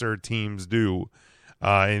lesser teams do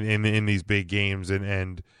in these big games,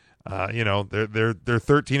 and they're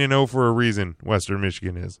 13-0 for a reason. Western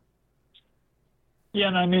Michigan is. Yeah,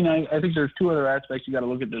 and I think there's two other aspects you got to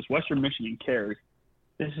look at this. Western Michigan cares.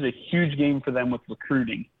 This is a huge game for them with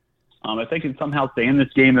recruiting. If they can somehow stay in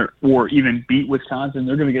this game or even beat Wisconsin,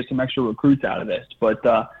 they're going to get some extra recruits out of this. But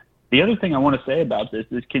the other thing I want to say about this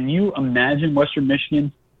is, can you imagine Western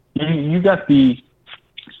Michigan? You got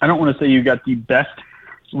I don't want to say you got the best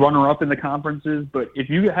runner-up in the conferences, but if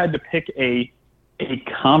you had to pick a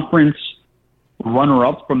conference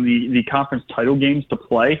runner-up from the conference title games to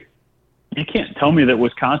play, you can't tell me that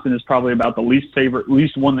Wisconsin is probably about the least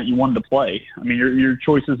one that you wanted to play. I mean, your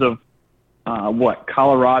choices of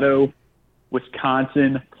Colorado,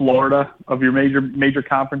 Wisconsin, Florida, of your major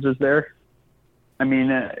conferences there. I mean,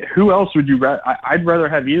 who else would you rather? I'd rather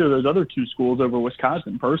have either of those other two schools over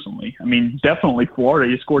Wisconsin, personally. I mean, definitely Florida.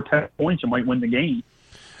 You score 10 points, you might win the game.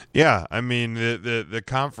 Yeah, I mean, the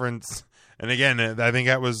conference, and again, I think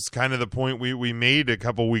that was kind of the point we made a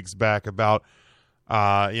couple weeks back about,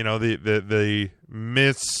 the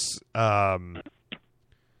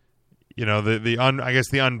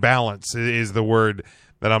the unbalance is the word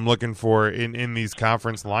that I'm looking for in these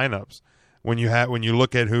conference lineups. When you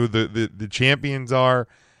look at who the champions are,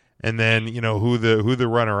 and then who the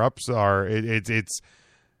runner ups are,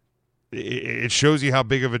 it shows you how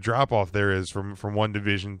big of a drop off there is from one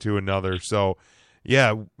division to another. So,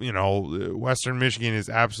 yeah, Western Michigan is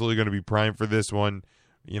absolutely going to be primed for this one.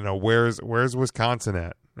 Where's Wisconsin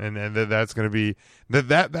at? And that's going to be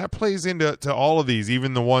that plays into all of these,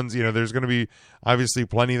 even the ones there's going to be obviously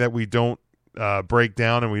plenty that we don't break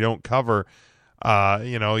down and we don't cover.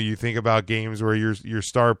 You think about games where your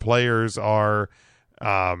star players are,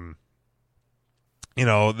 that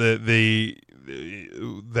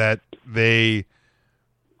they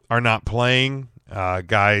are not playing.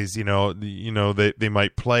 Guys, they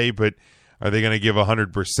might play, but are they going to give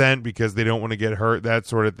 100% because they don't want to get hurt? That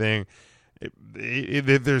sort of thing.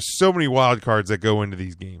 There's so many wild cards that go into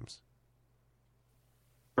these games.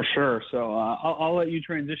 For sure. So I'll let you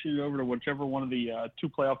transition it over to whichever one of the two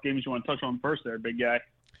playoff games you want to touch on first there, big guy.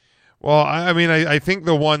 Well, I think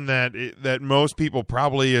the one that most people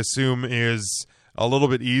probably assume is a little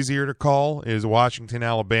bit easier to call is Washington,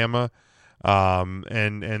 Alabama.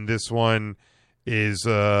 And this one is,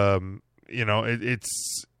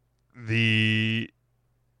 it's the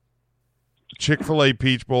Chick-fil-A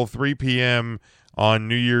Peach Bowl, 3 p.m. on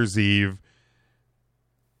New Year's Eve.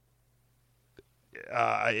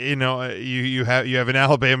 You have an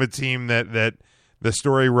Alabama team that the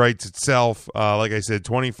story writes itself. Like I said,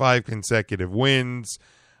 25 consecutive wins.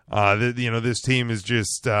 This team is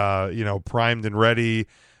just primed and ready.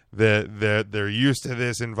 They're used to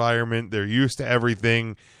this environment. They're used to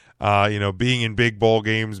everything. Being in big bowl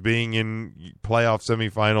games, being in playoff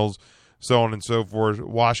semifinals, so on and so forth.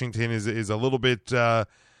 Washington is a little bit, is a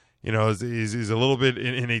little bit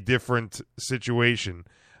in a different situation,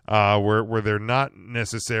 where they're not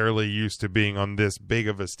necessarily used to being on this big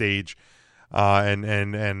of a stage, and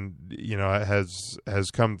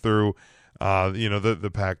has come through,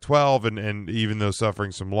 the Pac-12 and even though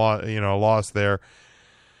suffering some loss there.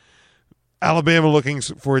 Alabama looking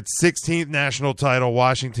for its 16th national title.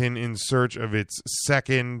 Washington in search of its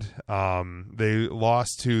second. Washington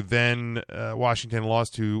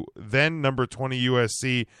lost to then number 20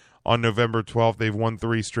 USC on November 12th. They've won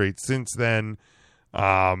 3 straight since then.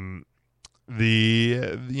 The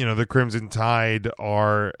Crimson Tide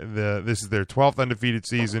this is their 12th undefeated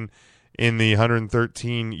season in the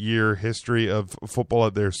 113-year history of football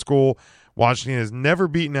at their school. Washington has never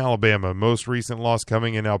beaten Alabama. Most recent loss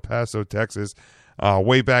coming in El Paso, Texas,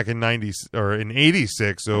 way back in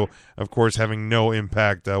 86. So, of course, having no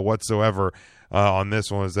impact whatsoever on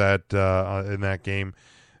this one was that in that game.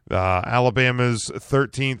 Alabama's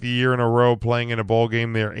 13th year in a row playing in a bowl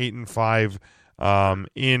game. They're 8-5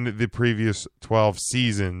 in the previous 12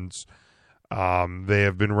 seasons. They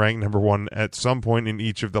have been ranked number 1 at some point in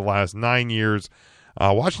each of the last 9 years.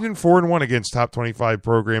 Washington 4-1 against top 25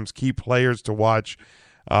 programs. Key players to watch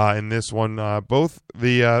in this one. Both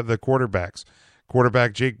the quarterbacks.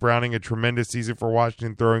 Quarterback Jake Browning, a tremendous season for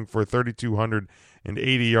Washington, throwing for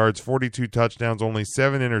 3,280 yards, 42 touchdowns, only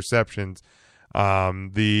 7 interceptions.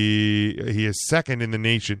 He is second in the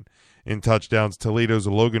nation in touchdowns. Toledo's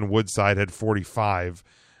Logan Woodside had 45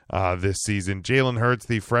 this season. Jalen Hurts,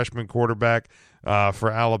 the freshman quarterback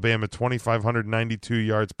for Alabama, 2,592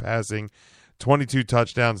 yards passing, 22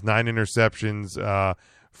 touchdowns, 9 interceptions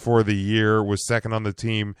for the year, was second on the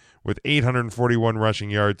team with 841 rushing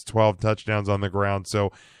yards, 12 touchdowns on the ground.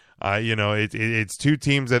 So, it's 2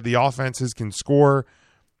 teams that the offenses can score.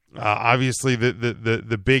 Obviously,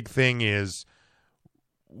 the big thing is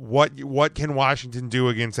what can Washington do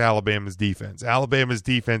against Alabama's defense? Alabama's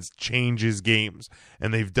defense changes games,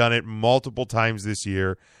 and they've done it multiple times this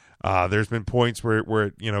year. There's been points where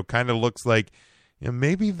it kind of looks like,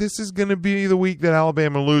 maybe this is going to be the week that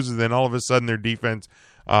Alabama loses. Then all of a sudden their defense,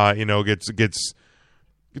 gets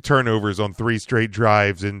turnovers on 3 straight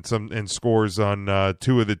drives and scores on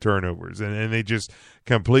 2 of the turnovers, and they just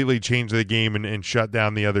completely change the game and shut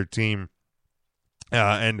down the other team.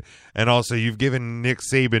 And also you've given Nick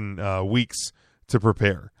Saban weeks to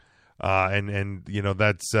prepare, and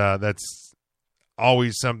that's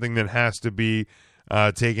always something that has to be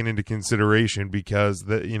taken into consideration, because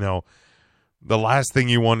the last thing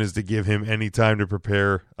you want is to give him any time to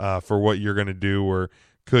prepare for what you're going to do or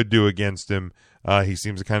could do against him. He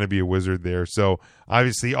seems to kind of be a wizard there. So,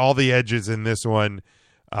 obviously, all the edges in this one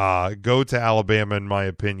go to Alabama, in my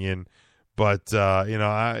opinion. But,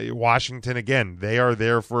 Washington, again, they are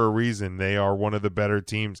there for a reason. They are one of the better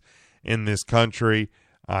teams in this country.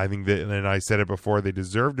 I think that, and I said it before, they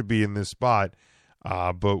deserve to be in this spot.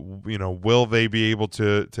 But, will they be able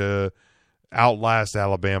to outlast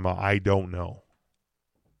Alabama? I don't know.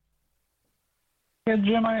 Yeah,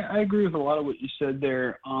 Jim, I agree with a lot of what you said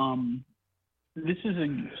there. This is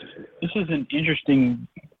an interesting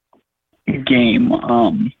game.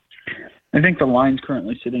 I think the line's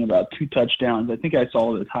currently sitting about 2 touchdowns. I think I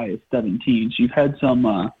saw it as high as 17. So you've had some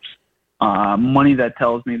money that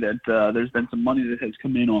tells me that there's been some money that has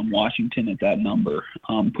come in on Washington at that number,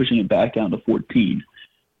 pushing it back down to 14.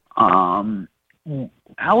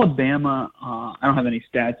 Alabama, I don't have any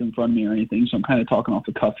stats in front of me or anything, so I'm kind of talking off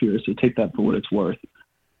the cuff here, so take that for what it's worth.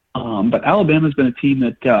 But Alabama's been a team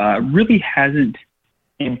that really hasn't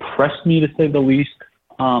impressed me, to say the least,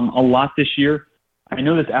 a lot this year. I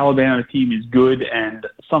know this Alabama team is good, and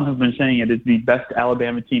some have been saying it is the best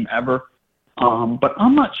Alabama team ever. But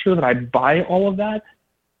I'm not sure that I buy all of that.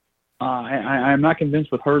 I'm not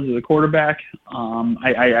convinced with Hurts as a quarterback.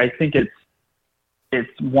 I think it's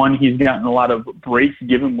one, he's gotten a lot of breaks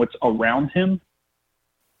given what's around him.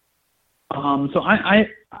 So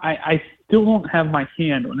I still don't have my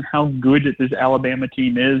hand on how good this Alabama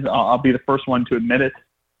team is. I'll be the first one to admit it.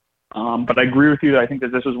 But I agree with you that I think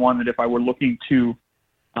that this is one that if I were looking to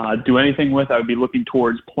do anything with, I would be looking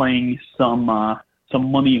towards playing some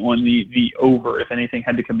money on the over if anything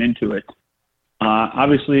had to come into it.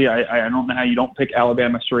 Obviously, I don't know how you don't pick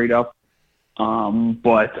Alabama straight up,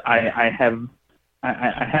 but I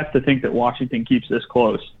have to think that Washington keeps this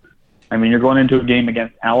close. I mean, you're going into a game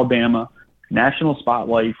against Alabama, national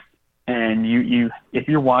spotlight, and you if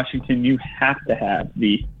you're Washington, you have to have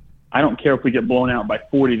the I don't care if we get blown out by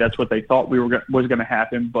 40. That's what they thought was going to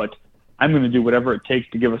happen. But I'm going to do whatever it takes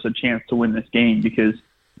to give us a chance to win this game because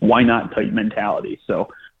why not type mentality. So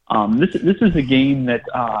this is a game that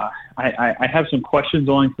I have some questions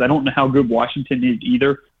on because I don't know how good Washington is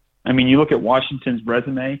either. I mean, you look at Washington's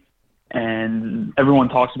resume, and everyone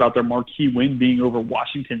talks about their marquee win being over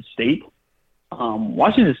Washington State.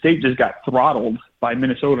 Washington State just got throttled by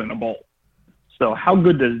Minnesota in a bowl. So how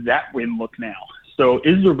good does that win look now? So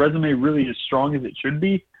is the resume really as strong as it should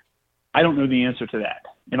be? I don't know the answer to that,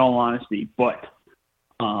 in all honesty. But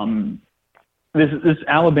this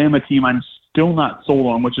Alabama team I'm still not sold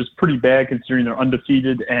on, which is pretty bad considering they're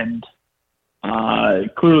undefeated and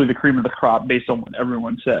clearly the cream of the crop based on what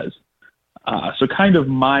everyone says. So kind of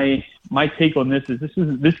my take on this is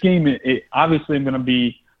this game, obviously I'm going to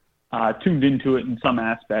be tuned into it in some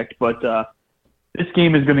aspect, but this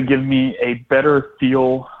game is going to give me a better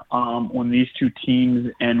feel on these two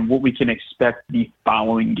teams and what we can expect the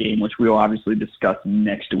following game, which we'll obviously discuss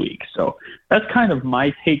next week. So that's kind of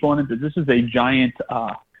my take on it, that this is a giant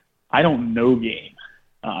I don't know game.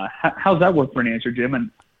 How's that work for an answer, Jim? And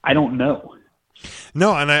I don't know.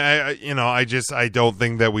 No, and I don't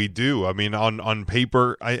think that we do. I mean, on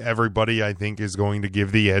paper, everybody I think is going to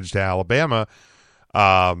give the edge to Alabama,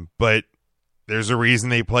 but there's a reason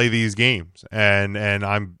they play these games, and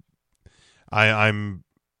I'm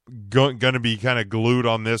going to be kind of glued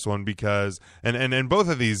on this one because and both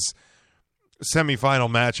of these semifinal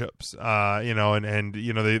matchups,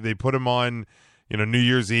 they put them on. New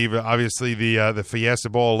Year's Eve, obviously the Fiesta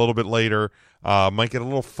Bowl a little bit later, might get a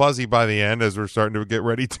little fuzzy by the end as we're starting to get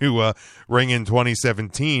ready to ring in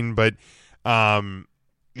 2017. But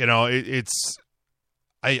it's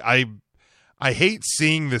I hate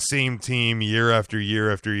seeing the same team year after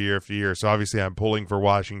year after year after year. So obviously I'm pulling for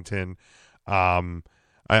Washington.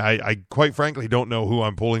 I quite frankly don't know who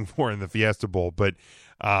I'm pulling for in the Fiesta Bowl, but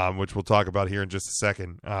which we'll talk about here in just a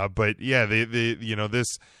second. But yeah,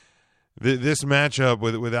 This matchup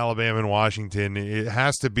with Alabama and Washington, it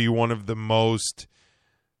has to be one of the most,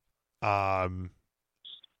 I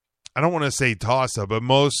don't want to say toss-up, but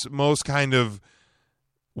most kind of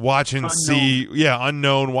watch and see,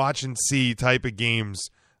 unknown watch and see type of games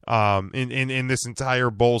in this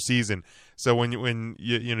entire bowl season. So when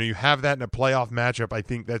you have that in a playoff matchup, I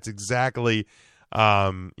think that's exactly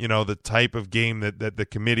the type of game that the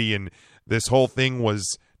committee and this whole thing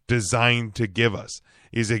was designed to give us.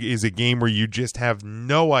 Is a game where you just have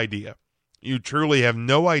no idea. You truly have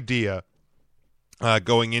no idea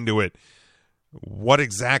going into it what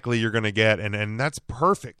exactly you're going to get, and that's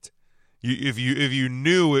perfect. If you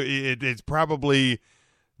knew it's probably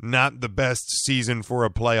not the best season for a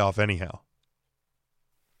playoff anyhow.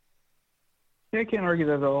 Yeah, I can't argue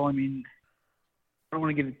that at all. I mean, I don't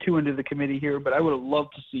want to get too into the committee here, but I would have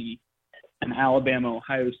loved to see an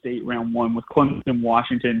Alabama-Ohio State round one with Clemson,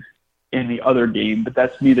 Washington in the other game, but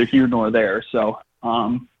that's neither here nor there. So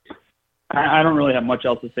I don't really have much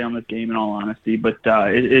else to say on this game in all honesty, but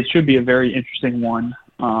it should be a very interesting one.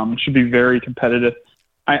 It should be very competitive.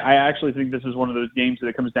 I actually think this is one of those games that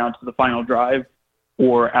it comes down to the final drive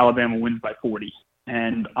or Alabama wins by 40.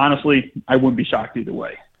 And honestly, I wouldn't be shocked either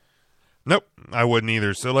way. Nope, I wouldn't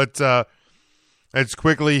either. So let's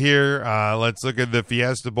quickly here. Let's look at the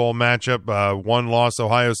Fiesta Bowl matchup. One loss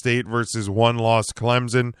Ohio State versus one loss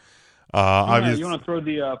Clemson. You want to throw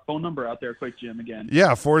the phone number out there quick, Jim, again? Yeah,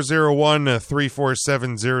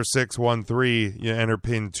 401-347-0613. You enter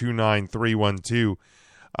PIN 29312.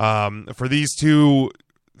 For these two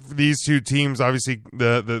teams, obviously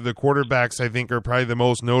the quarterbacks I think are probably the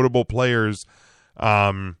most notable players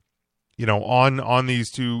on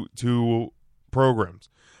these two programs.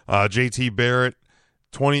 JT Barrett,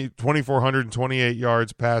 2,428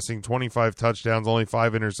 yards passing, 25 touchdowns, only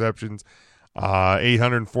 5 interceptions.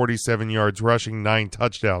 847 yards rushing, 9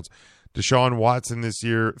 touchdowns. Deshaun Watson this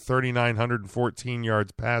year, 3,914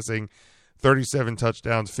 yards passing, 37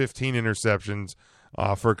 touchdowns, 15 interceptions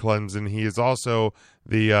for Clemson. He is also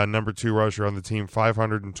the number 2 rusher on the team,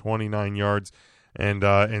 529 yards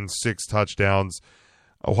and 6 touchdowns.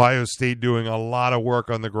 Ohio State doing a lot of work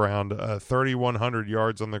on the ground, 3,100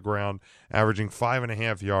 yards on the ground, averaging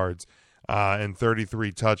 5.5 yards and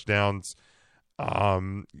 33 touchdowns.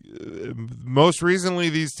 Most recently,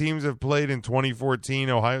 these teams have played in 2014.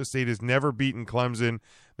 Ohio State has never beaten Clemson.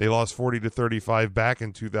 They lost 40-35 back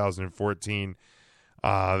in 2014.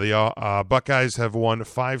 The Buckeyes have won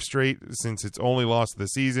 5 straight since its only loss of the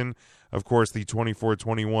season. Of course, the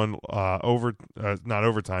 24-21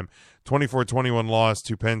 24-21 loss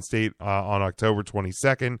to Penn State on October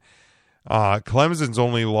 22nd. Clemson's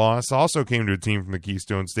only loss also came to a team from the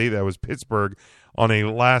Keystone State. That was Pittsburgh on a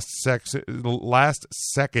last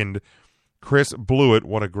second Chris Blewett,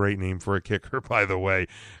 what a great name for a kicker, by the way,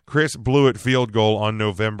 Chris Blewett field goal on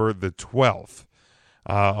November the 12th.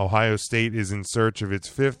 Ohio State is in search of its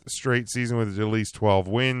 5th straight season with at least 12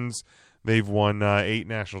 wins. They've won 8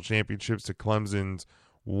 national championships to Clemson's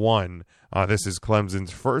 1. This is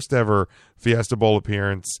Clemson's first ever Fiesta Bowl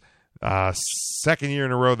appearance. Second year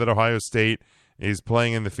in a row that Ohio State is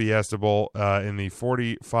playing in the Fiesta Bowl in the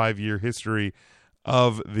 45-year history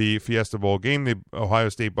of the Fiesta Bowl game. The Ohio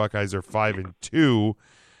State Buckeyes are 5-2.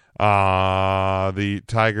 The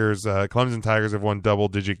Tigers, Clemson Tigers, have won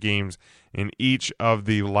double-digit games in each of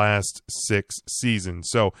the last 6 seasons.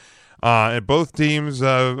 So, both teams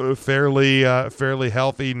fairly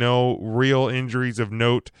healthy. No real injuries of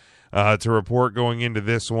note to report going into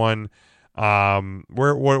this one.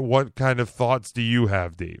 What kind of thoughts do you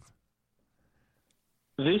have, Dave?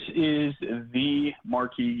 This is the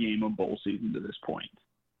marquee game of bowl season to this point.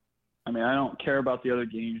 I mean, I don't care about the other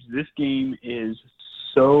games. This game is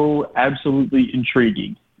so absolutely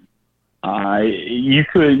intriguing. You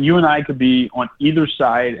and I could be on either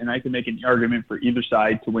side, and I could make an argument for either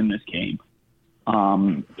side to win this game.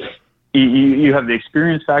 You have the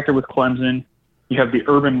experience factor with Clemson. You have the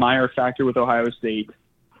Urban Meyer factor with Ohio State.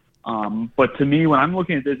 But to me, when I'm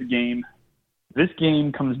looking at this game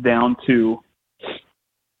comes down to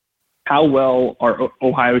how well are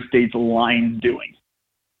Ohio State's lines doing?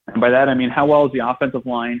 And by that, I mean, how well is the offensive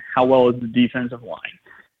line? How well is the defensive line?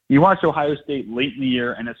 You watch Ohio State late in the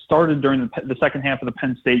year, and it started during the second half of the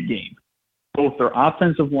Penn State game. Both their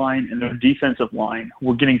offensive line and their defensive line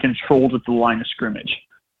were getting controlled at the line of scrimmage.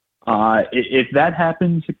 If that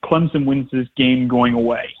happens, Clemson wins this game going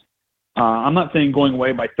away. I'm not saying going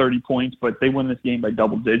away by 30 points, but they win this game by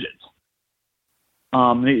double digits.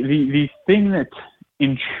 The thing that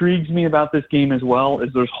intrigues me about this game as well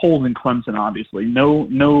is there's holes in Clemson, obviously.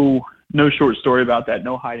 No short story about that,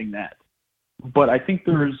 no hiding that. But I think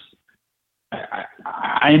there's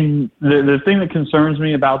the thing that concerns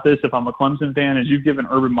me about this, if I'm a Clemson fan, is you've given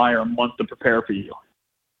Urban Meyer a month to prepare for you.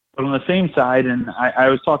 But on the same side, and I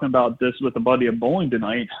was talking about this with a buddy at bowling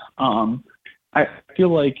tonight, I feel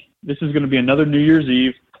like this is going to be another New Year's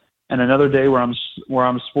Eve and another day where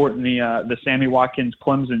I'm sporting the Sammy Watkins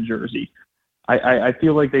Clemson jersey. I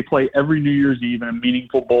feel like they play every New Year's Eve in a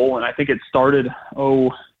meaningful bowl, and I think it started,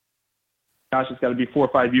 it's got to be 4 or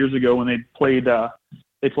 5 years ago when they played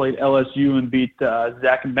LSU and beat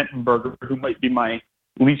Zach Mettenberger, who might be my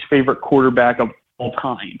least favorite quarterback of all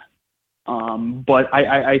time. But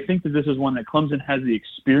I think that this is one that Clemson has the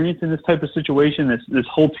experience in this type of situation. This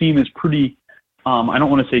whole team is pretty, I don't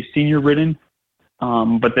want to say senior ridden,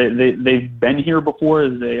 but they've been here before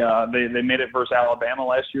as they made it versus Alabama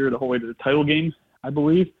last year, the whole way to the title game, I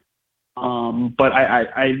believe. But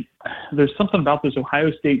there's something about this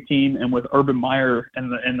Ohio State team, and with Urban Meyer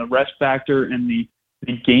and the rest factor and the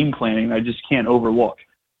game planning, I just can't overlook.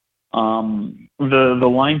 The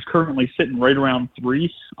line's currently sitting right around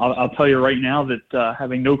 3. I'll tell you right now that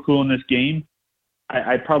having no clue in this game,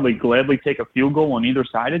 I'd probably gladly take a field goal on either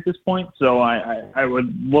side at this point. So I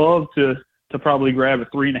would love to probably grab a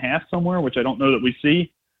 3.5 somewhere, which I don't know that we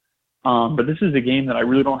see. But this is a game that I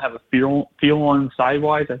really don't have a feel on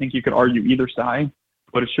side-wise. I think you could argue either side,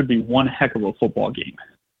 but it should be one heck of a football game.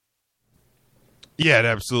 Yeah, it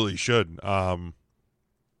absolutely should.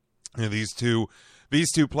 These two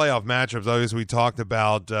playoff matchups. Obviously, we talked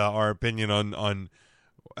about our opinion on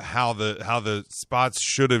how the spots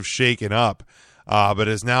should have shaken up, but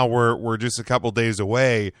as now we're just a couple days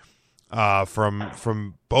away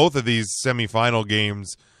from both of these semifinal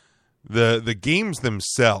games. The games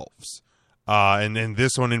themselves, and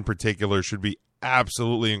this one in particular, should be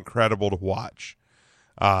absolutely incredible to watch.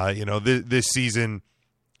 This season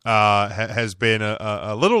has been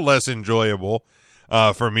a little less enjoyable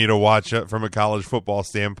for me to watch from a college football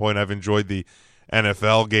standpoint. I've enjoyed the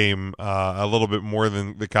NFL game a little bit more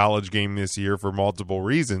than the college game this year for multiple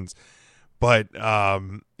reasons. But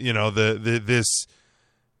the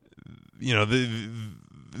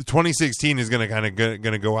 2016 is going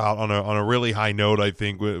to go out on a really high note, I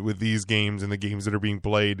think, with these games and the games that are being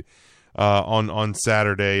played on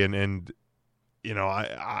Saturday, and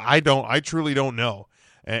I truly don't know,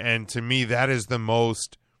 and to me that is the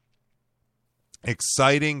most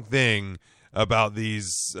exciting thing about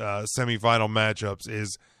these semifinal matchups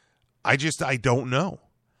is I don't know.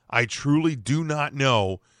 I truly do not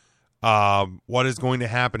know what is going to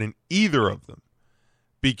happen in either of them,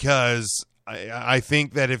 because I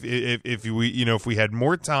think that if we had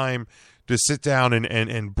more time to sit down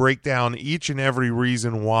and break down each and every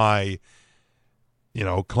reason why,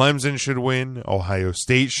 Clemson should win, Ohio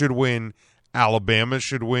State should win, Alabama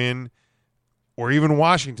should win, or even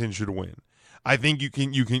Washington should win. I think you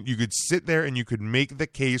could sit there and you could make the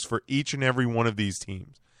case for each and every one of these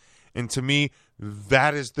teams. And to me,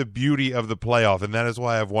 that is the beauty of the playoff, and that is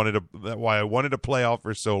why I wanted a playoff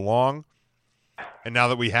for so long. And now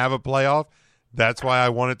that we have a playoff, that's why I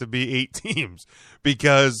want it to be 8 teams,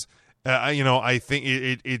 because I think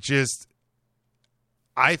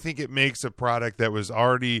I think it makes a product that was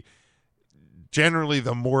already generally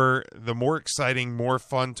the more exciting, more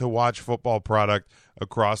fun to watch football product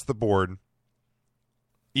across the board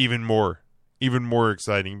even more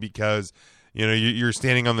exciting, because you're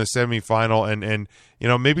standing on the semifinal and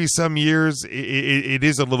maybe some years it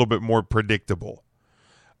is a little bit more predictable.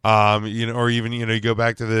 Or even you go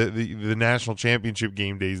back to the national championship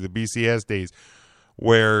game days, the BCS days,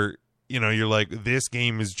 where you're like, this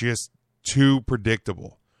game is just too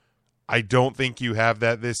predictable. I don't think you have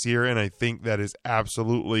that this year, and I think that is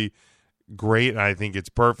absolutely great, and I think it's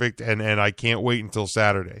perfect, and I can't wait until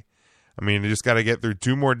Saturday. I mean, you just got to get through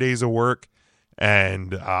 2 more days of work,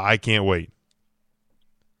 and I can't wait.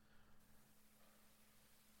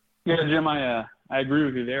 Yeah, Jim, I agree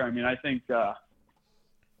with you there. I mean, I think the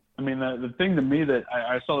thing to me that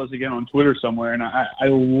I saw this again on Twitter somewhere, and I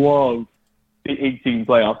love the 18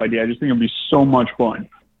 playoff idea. I just think it'd be so much fun.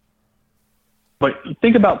 But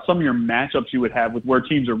think about some of your matchups you would have with where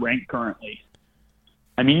teams are ranked currently.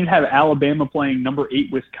 I mean, you'd have Alabama playing number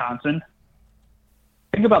 8 Wisconsin.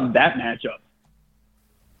 Think about that matchup.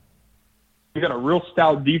 You got a real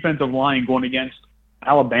stout defensive line going against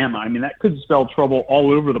Alabama. I mean, that could spell trouble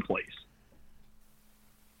all over the place.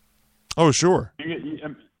 Oh, sure.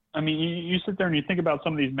 You sit there and you think about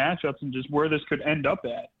some of these matchups and just where this could end up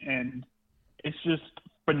at, and it's just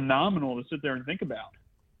phenomenal to sit there and think about.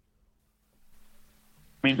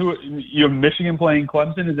 I mean, you have Michigan playing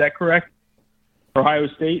Clemson, is that correct? Ohio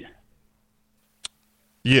State?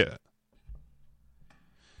 Yeah.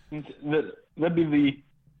 It'd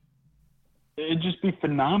just be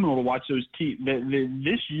phenomenal to watch those teams.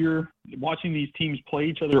 This year, watching these teams play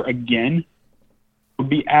each other again would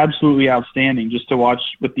be absolutely outstanding, just to watch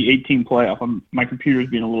with the 18 playoff. My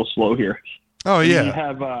computer's being a little slow here. Oh, yeah. And you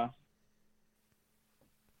have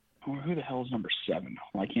who the hell is number 7?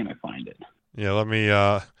 Why can't I find it? Yeah, let me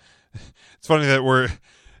it's funny that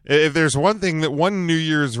if there's one New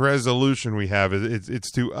Year's resolution we have,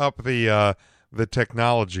 it's to up the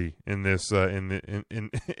technology in this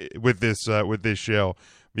with this show,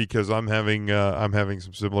 because I'm having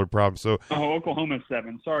some similar problems. So Oklahoma's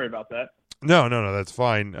 7. Sorry about that. No, that's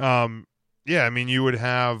fine. Yeah, I mean, you would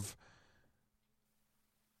have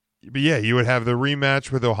the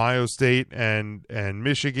rematch with Ohio State and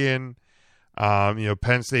Michigan.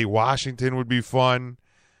 Penn State, Washington would be fun.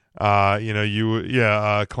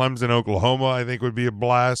 Clemson, Oklahoma, I think would be a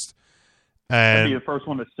blast. And that'd be the first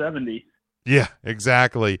one to 70. Yeah,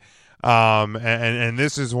 exactly. And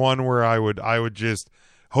this is one where I would just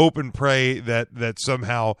hope and pray that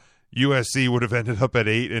somehow USC would have ended up at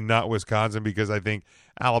 8 and not Wisconsin, because I think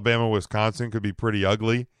Alabama, Wisconsin could be pretty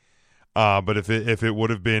ugly. But if it would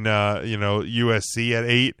have been USC at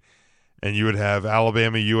 8, and you would have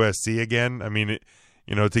Alabama, USC again, I mean,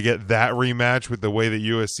 to get that rematch with the way that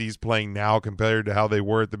USC is playing now compared to how they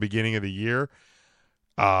were at the beginning of the year.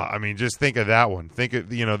 I mean, just think of that one. Think of,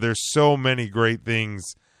 there's so many great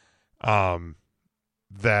things that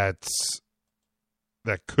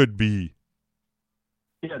could be.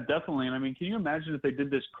 Yeah, definitely. And I mean, can you imagine if they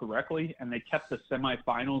did this correctly and they kept the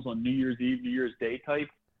semifinals on New Year's Eve, New Year's Day type,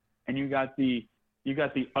 and you got the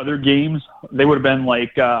other games, they would have been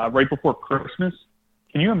like right before Christmas.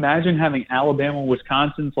 Can you imagine having Alabama,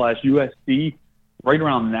 Wisconsin / USC right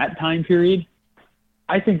around that time period?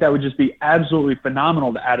 I think that would just be absolutely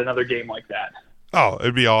phenomenal to add another game like that. Oh,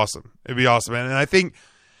 it'd be awesome. It'd be awesome. And I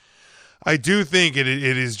do think it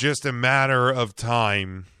is just a matter of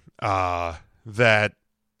time that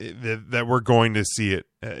we're going to see it.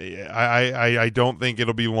 I don't think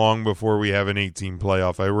it'll be long before we have an 18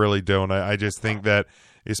 playoff. I really don't. I just think that,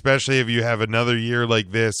 especially if you have another year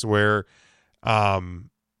like this where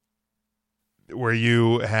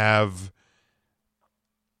you have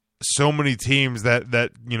so many teams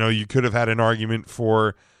that you could have had an argument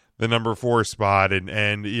for the number 4 spot, and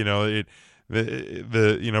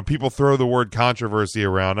people throw the word controversy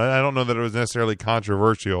around. I don't know that it was necessarily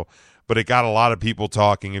controversial, but it got a lot of people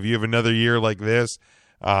talking. If you have another year like this,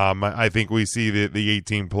 I think we see the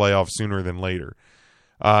 18 playoff sooner than later.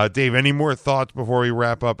 Dave, any more thoughts before we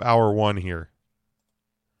wrap up hour 1 here?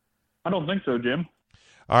 I don't think so, Jim.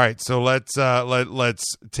 All right, so let's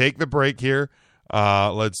take the break here.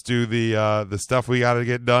 Let's do the stuff we got to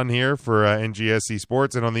get done here for NGSC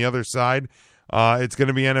Sports, and on the other side, it's going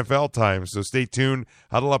to be NFL time. So stay tuned.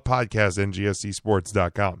 Huddle Up Podcast,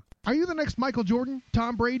 NGSCSports.com. Are you the next Michael Jordan,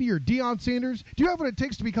 Tom Brady, or Deion Sanders? Do you have what it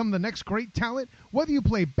takes to become the next great talent? Whether you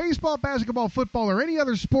play baseball, basketball, football, or any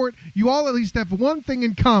other sport, you all at least have one thing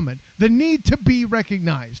in common: the need to be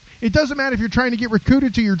recognized. It doesn't matter if you're trying to get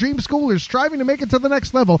recruited to your dream school or striving to make it to the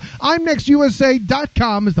next level.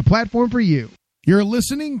 I'mNextUSA.com is the platform for you. You're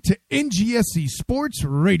listening to NGSC Sports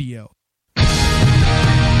Radio.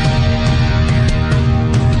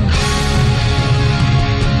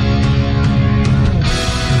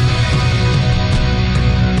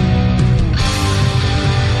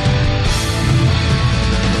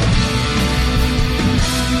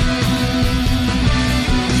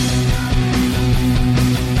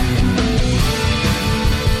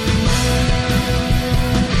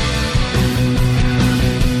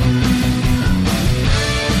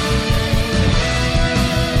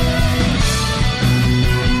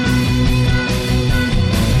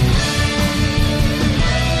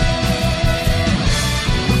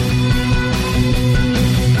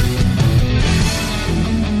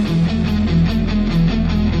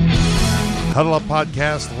 Huddle Up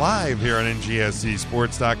Podcast live here on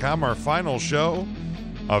NGSCSports.com, our final show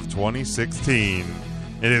of 2016.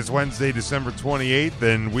 It is Wednesday, December 28th,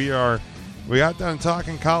 and we got done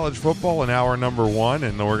talking college football in hour number 1,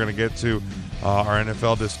 and we're going to get to our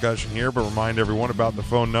NFL discussion here, but remind everyone about the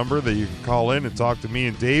phone number that you can call in and talk to me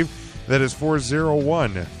and Dave. That is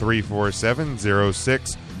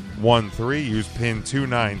 401-347-0613. Use PIN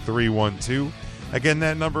 29312. Again,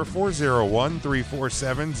 that number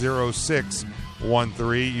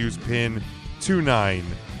 401-347-0613. Use PIN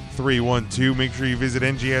 29312. Make sure you visit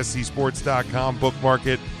NGSCSports.com, bookmark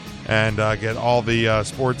it, and get all the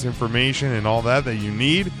sports information and all that you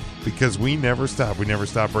need, because we never stop. We never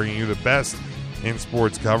stop bringing you the best in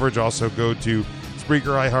sports coverage. Also, go to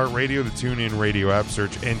Spreaker, iHeartRadio, the TuneIn Radio app,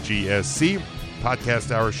 search NGSC.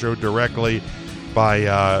 Podcast our show directly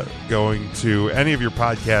by going to any of your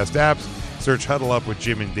podcast apps. Search Huddle Up with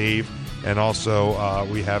Jim and Dave. And also,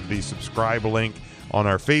 we have the subscribe link on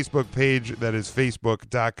our Facebook page. That is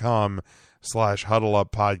facebook.com/Huddle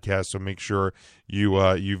Up Podcast. So make sure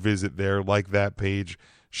you visit there, like that page,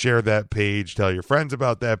 share that page, tell your friends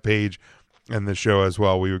about that page and the show as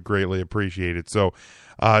well. We would greatly appreciate it. So,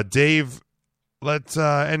 Dave, let's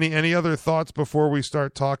any other thoughts before we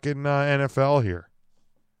start talking NFL here?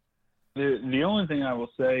 The only thing I will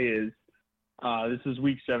say is, this is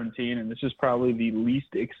week 17, and this is probably the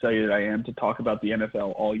least excited I am to talk about the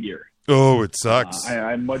NFL all year. Oh, it sucks.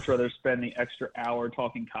 I'd much rather spend the extra hour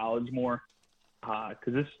talking college more,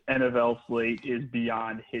 because this NFL slate is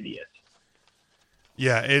beyond hideous.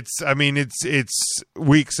 Yeah, it's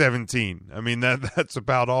week 17. I mean, that's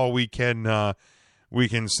about all we can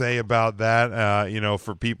say about that.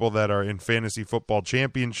 For people that are in fantasy football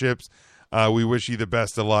championships, we wish you the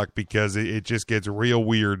best of luck, because it just gets real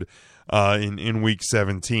weird in week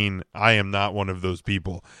 17. I am not one of those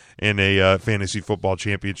people in a fantasy football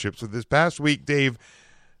championship. So this past week, Dave,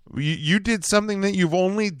 you did something that you've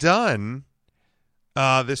only done.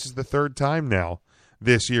 This is the third time now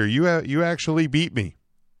this year. You actually beat me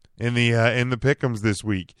in the pick'ems this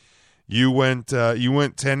week. You went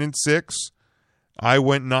 10-6. I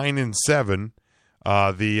went 9-7.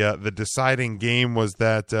 The deciding game was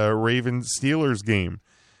that Ravens-Steelers game.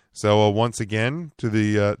 So once again, to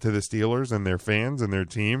the Steelers and their fans and their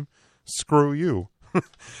team, screw you,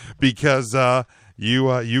 because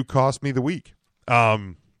you cost me the week.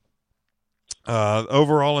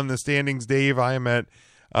 Overall in the standings, Dave, I am at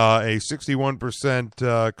a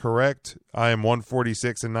 61% correct. I am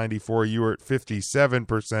 146-94. You are at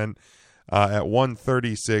 57% at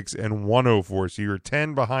 136 and 104. So you're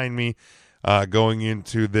 10 behind me going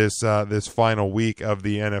into this final week of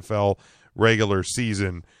the NFL regular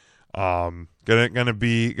season. Gonna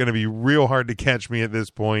be real hard to catch me at this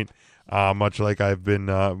point. Much like I've been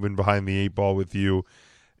behind the 8 ball with you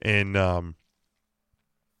in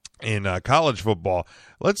college football.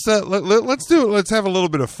 Let's have a little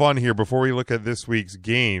bit of fun here before we look at this week's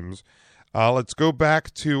games. Let's go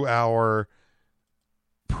back to our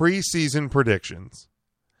preseason predictions,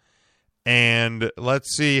 and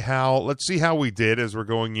let's see how we did as we're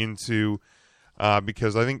going into.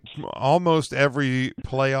 Because I think almost every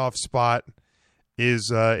playoff spot is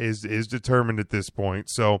determined at this point.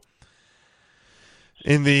 So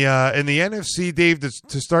in the NFC, Dave,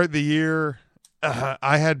 to start the year,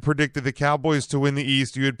 I had predicted the Cowboys to win the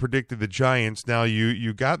East. You had predicted the Giants. Now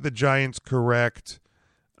you got the Giants correct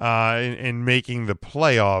in making the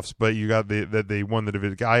playoffs, but you got that they won the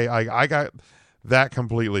division. I got that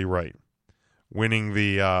completely right. Winning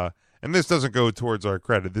the and this doesn't go towards our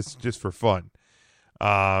credit. This is just for fun.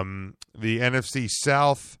 The NFC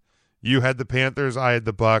South, you had the Panthers, I had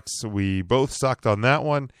the Bucks. We both sucked on that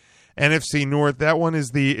one. NFC North, that one is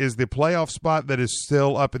the playoff spot that is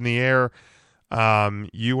still up in the air.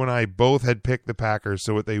 You and I both had picked the Packers,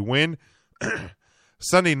 so if they win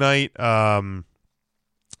Sunday night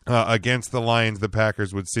against the Lions, the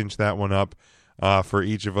Packers would cinch that one up for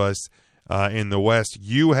each of us. In the West,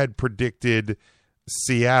 you had predicted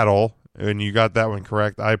Seattle, and you got that one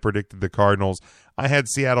correct. I predicted the Cardinals. I had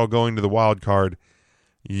Seattle going to the wild card.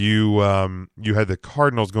 You had the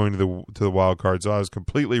Cardinals going to the wild card, so I was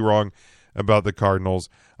completely wrong about the Cardinals.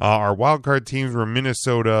 Our wild card teams were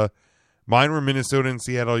Minnesota. Mine were Minnesota and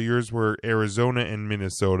Seattle. Yours were Arizona and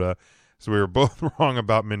Minnesota. So we were both wrong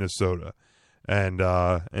about Minnesota, and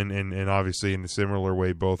obviously in a similar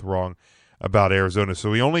way, both wrong about Arizona.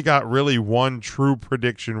 So we only got really one true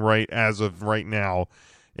prediction right as of right now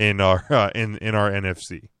in our in our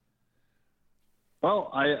NFC.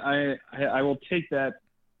 Well, I will take that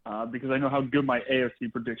because I know how good my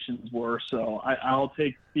AFC predictions were. So I'll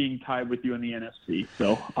take being tied with you in the NFC.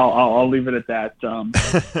 So I'll leave it at that.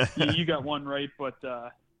 You got one right, but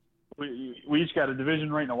we each got a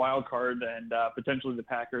division right and a wild card, and potentially the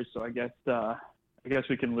Packers. So I guess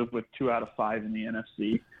we can live with 2 out of 5 in the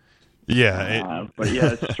NFC. Yeah, but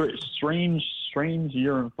yeah, it's strange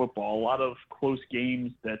year in football. A lot of close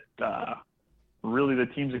games that really the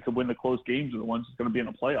teams that could win the close games are the ones that's going to be in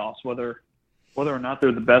the playoffs. Whether or not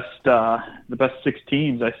they're the best 6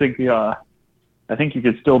 teams, I think you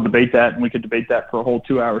could still debate that, and we could debate that for a whole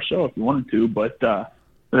 2-hour show if you wanted to. But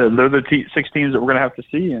they're the 6 teams that we're going to have to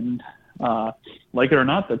see, and like it or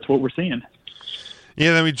not, that's what we're seeing.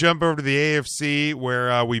 Yeah, then we jump over to the AFC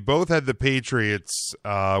where we both had the Patriots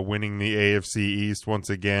winning the AFC East once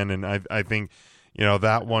again, and I think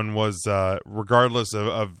that one was regardless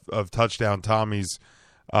of touchdown Tommy's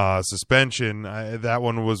suspension. That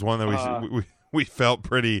one was one that we felt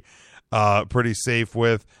pretty safe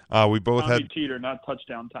with. We both Tommy had Teeter, not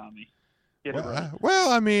touchdown Tommy. Well,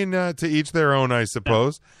 I mean, to each their own, I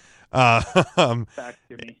suppose. Back to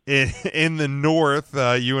me. In the North,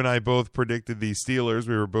 you and I both predicted the Steelers.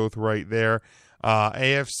 We were both right there.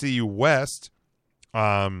 AFC West,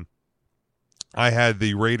 I had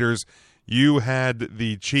the Raiders. You had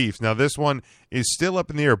the Chiefs. Now, this one is still up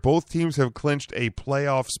in the air. Both teams have clinched a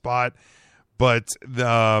playoff spot, but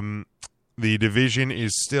the division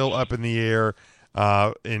is still up in the air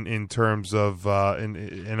in terms of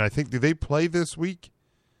and I think, do they play this week?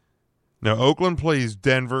 No, Oakland plays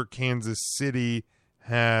Denver. Kansas City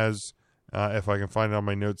has, if I can find it on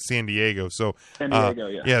my notes, San Diego. So, San Diego,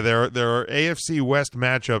 yeah, there are AFC West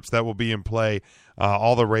matchups that will be in play.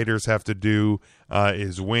 All the Raiders have to do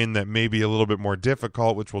is win. That may be a little bit more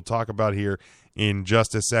difficult, which we'll talk about here in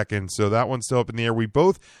just a second. So that one's still up in the air. We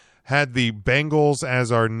both had the Bengals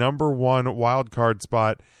as our number 1 wild card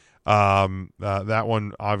spot. That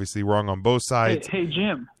one obviously wrong on both sides. Hey,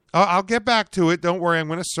 Jim. I'll get back to it. Don't worry. I'm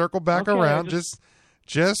going to circle back around. Just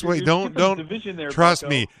wait. Don't trust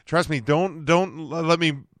me. Trust me. Don't let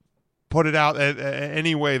me put it out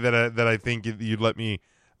any way that I think you'd let me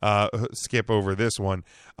skip over this one.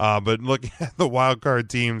 But looking at the wild card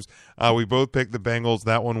teams, we both picked the Bengals.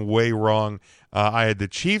 That one way wrong. I had the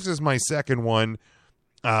Chiefs as my second one.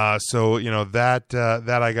 So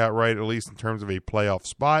that I got right, at least in terms of a playoff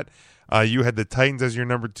spot. You had the Titans as your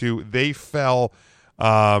number 2. They fell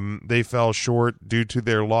short due to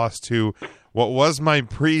their loss to what was my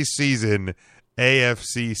preseason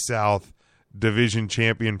AFC South division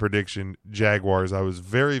champion prediction, Jaguars. I was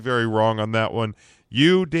very, very wrong on that one.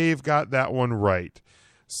 You, Dave, got that one right.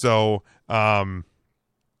 So,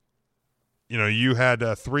 you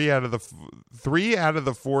had 3 out of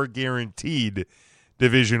the 4 guaranteed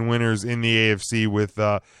division winners in the AFC with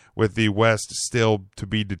the West still to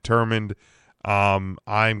be determined.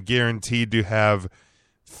 I'm guaranteed to have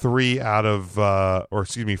 4 out of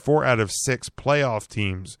 6 playoff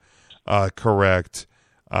teams correct,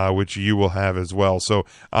 which you will have as well. So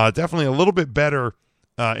definitely a little bit better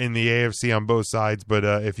in the AFC on both sides. But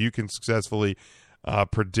if you can successfully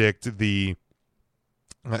predict the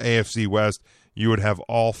AFC West, you would have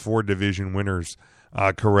all 4 division winners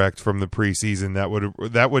correct from the preseason.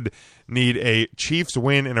 That would need a Chiefs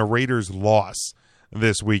win and a Raiders loss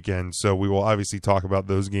this weekend. So we will obviously talk about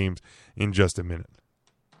those games in just a minute.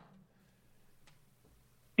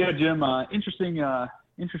 Yeah, Jim. Interesting.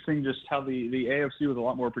 Just how the AFC was a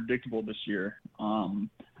lot more predictable this year.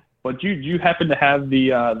 But do you happen to have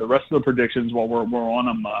the rest of the predictions while we're on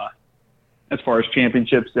them as far as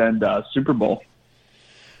championships and Super Bowl?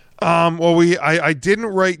 Well, I didn't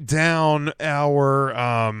write down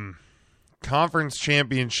our conference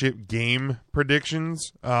championship game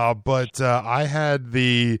predictions, but I had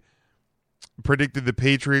predicted the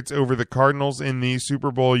Patriots over the Cardinals in the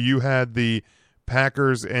Super Bowl. You had the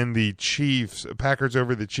Packers and the Chiefs, Packers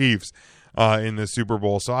over the Chiefs in the Super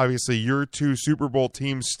Bowl. So obviously your two Super Bowl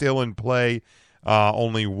teams still in play.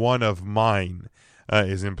 Only one of mine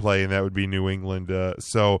is in play, and that would be New England. In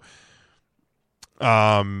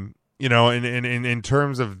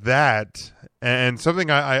terms of that, and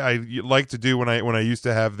something I like to do when I used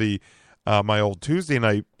to have my old Tuesday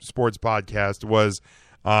night sports podcast was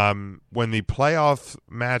when the playoff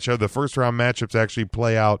matchup, the first round matchups actually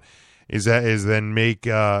play out, is at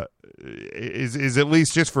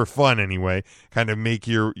least just for fun anyway, kind of make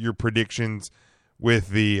your predictions with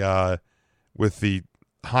the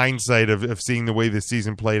hindsight of seeing the way the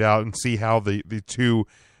season played out and see how the two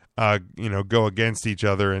go against each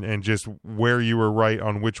other and just where you were right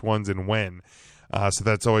on which ones and when. So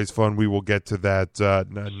that's always fun. We will get to that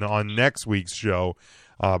on next week's show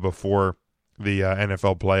before the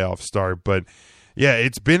NFL playoffs start. But yeah,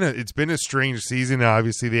 it's been a strange season.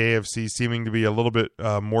 Obviously, the AFC seeming to be a little bit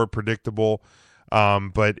more predictable,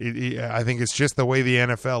 but I think it's just the way the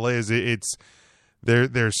NFL is.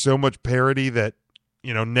 There's so much parity that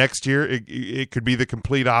next year it could be the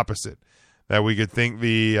complete opposite. That we could think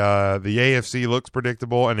the AFC looks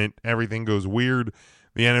predictable and everything goes weird.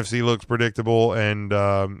 The NFC looks predictable and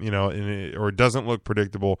or it doesn't look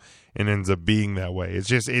predictable and ends up being that way.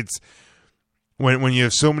 It's when you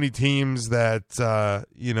have so many teams that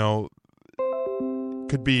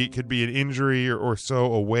could be an injury or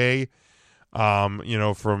so away,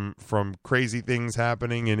 from crazy things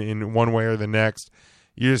happening in one way or the next.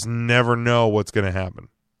 You just never know what's going to happen.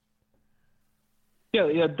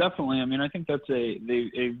 Yeah, definitely. I mean, I think that's a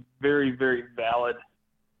very, very valid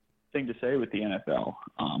thing to say with the NFL.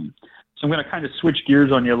 So I'm going to kind of switch gears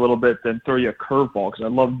on you a little bit, then throw you a curveball because I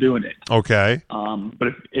love doing it. Okay. But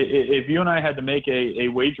if you and I had to make a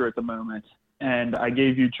wager at the moment, and I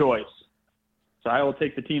gave you choice, so I will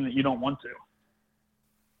take the team that you don't want to.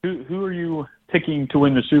 Who are you picking to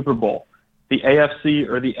win the Super Bowl? The AFC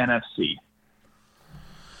or the NFC?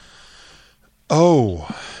 Oh,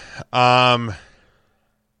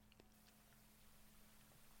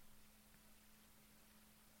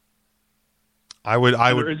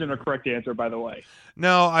 There isn't a correct answer, by the way.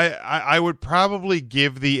 No, I would probably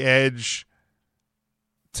give the edge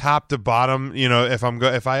top to bottom. If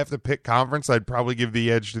I have to pick conference, I'd probably give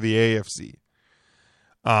the edge to the AFC.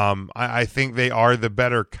 I think they are the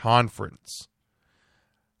better conference.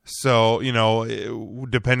 So,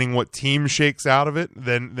 depending what team shakes out of it,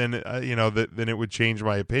 then it would change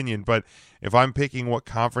my opinion. But if I'm picking what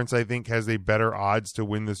conference I think has a better odds to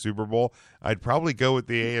win the Super Bowl, I'd probably go with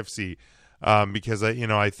the AFC. Because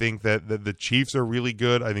I think that the Chiefs are really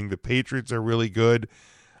good. I think the Patriots are really good.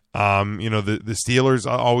 The Steelers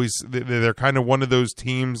are always they're kind of one of those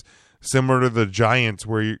teams similar to the Giants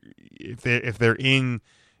where if they're in,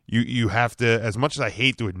 you have to, as much as I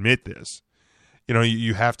hate to admit this,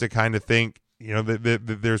 you have to kind of think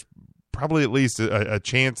that there's probably at least a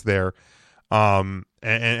chance there. And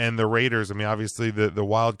the Raiders, I mean, obviously the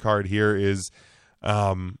wild card here is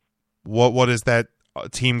what is that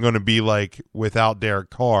team going to be like without Derek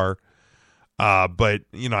Carr? But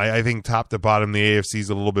I think top to bottom the AFC is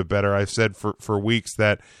a little bit better. I've said for weeks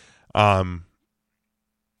that I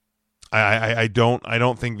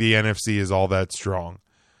don't think the NFC is all that strong.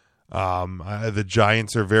 The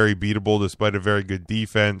Giants are very beatable despite a very good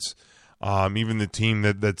defense. Even the team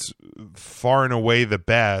that's far and away the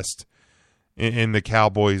best in the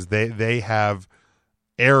Cowboys, they have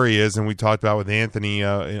areas, and we talked about with Anthony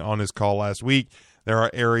on his call last week. There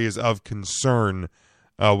are areas of concern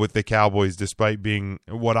with the Cowboys, despite being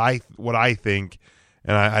what I think,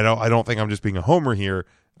 and I don't think I'm just being a homer here,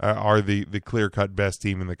 are the clear-cut best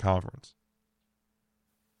team in the conference.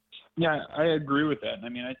 Yeah, I agree with that. I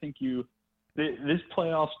mean, I think this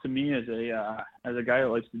playoffs to me as a guy that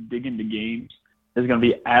likes to dig into games is going to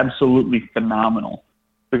be absolutely phenomenal.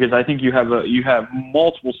 Because I think you have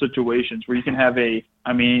multiple situations where you can have you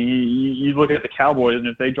look at the Cowboys, and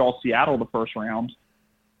if they draw Seattle the first round,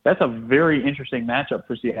 that's a very interesting matchup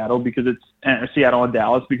for Seattle because it's Seattle and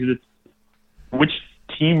Dallas because it's which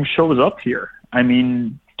team shows up here. I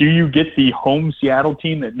mean, do you get the home Seattle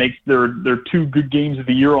team that makes their two good games of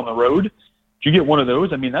the year on the road? Do you get one of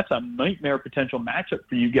those? I mean, that's a nightmare potential matchup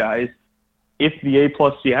for you guys if the A+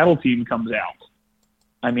 Seattle team comes out.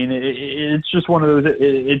 I mean, it's just one of those.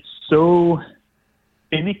 It's so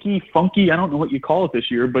finicky, funky. I don't know what you call it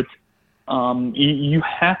this year, but you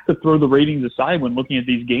have to throw the ratings aside when looking at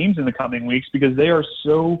these games in the coming weeks because they are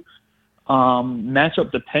so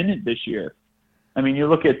matchup dependent this year. I mean, you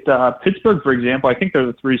look at Pittsburgh, for example. I think they're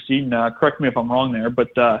the 3 seed. Correct me if I'm wrong there, but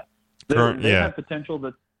they have potential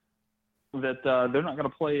that they're not going to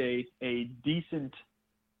play a decent,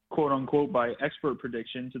 quote unquote, by expert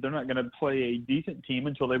predictions. They're not going to play a decent team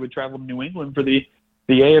until they would travel to New England for the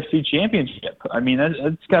AFC Championship. I mean,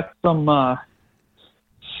 it's got some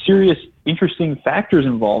serious, interesting factors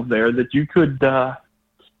involved there that you could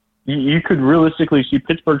realistically see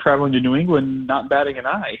Pittsburgh traveling to New England not batting an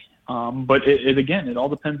eye. But it all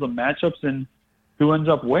depends on matchups and who ends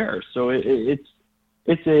up where. So it's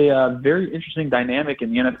a very interesting dynamic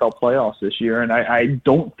in the NFL playoffs this year. And I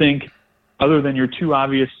don't think, other than your two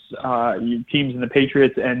obvious teams in the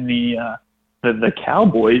Patriots and the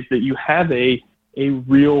Cowboys, that you have a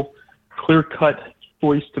real clear-cut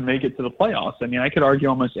choice to make it to the playoffs. I mean, I could argue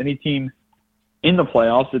almost any team in the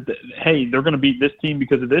playoffs that, hey, they're going to beat this team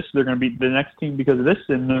because of this, they're going to beat the next team because of this,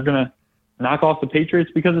 and they're going to knock off the Patriots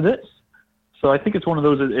because of this. So I think it's one of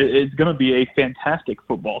those, it's going to be a fantastic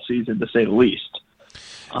football season, to say the least.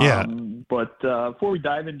 Yeah. But before we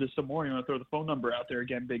dive into some more, you want to throw the phone number out there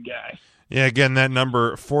again, big guy? Yeah, again, that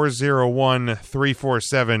number,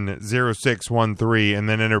 401-347-0613, and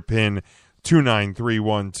then enter PIN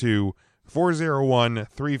 29312.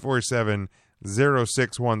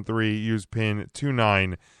 401-347-0613. Use PIN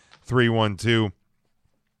 29312.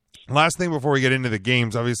 Last thing before we get into the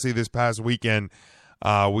games, obviously this past weekend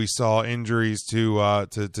we saw injuries to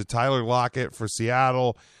Tyler Lockett for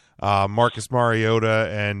Seattle, Marcus Mariota,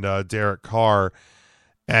 and Derek Carr,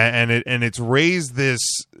 and it's raised this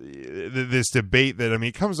debate that, I mean,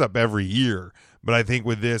 it comes up every year, but I think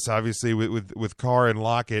with this, obviously with Carr and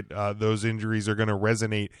Lockett, those injuries are going to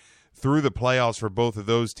resonate through the playoffs for both of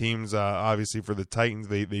those teams. Obviously for the Titans,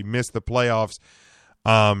 they missed the playoffs,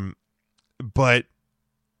 but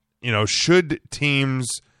should teams,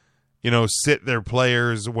 sit their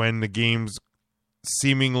players when the games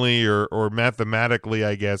seemingly or mathematically,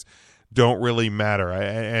 I guess, don't really matter?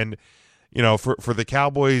 And for the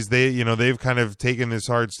Cowboys, they've kind of taken this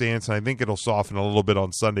hard stance, and I think it'll soften a little bit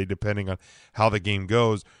on Sunday depending on how the game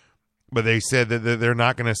goes. But they said that they're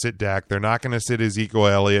not going to sit Dak, they're not going to sit Ezekiel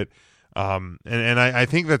Elliott, and I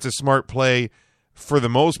think that's a smart play for the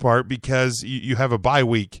most part because you have a bye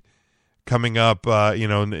week coming up,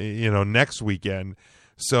 next weekend.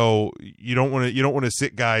 So you don't want to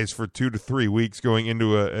sit guys for 2 to 3 weeks going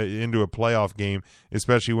into a playoff game,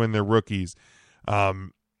 especially when they're rookies.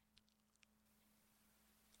 Guys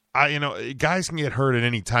can get hurt at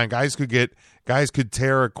any time. Guys could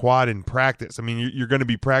tear a quad in practice. I mean, you're going to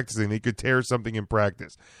be practicing. They could tear something in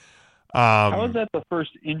practice. How is that the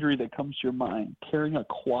first injury that comes to your mind? Tearing a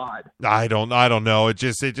quad? I don't know. It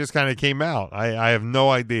just kind of came out. I have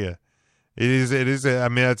no idea. It is. I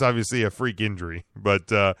mean, that's obviously a freak injury,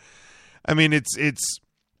 but I mean, it's.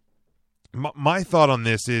 My thought on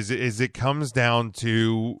this is it comes down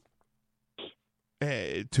to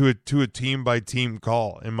a team by team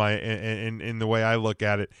call in the way I look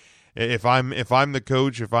at it. If I'm the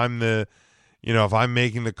coach, if I'm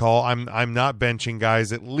making the call, I'm not benching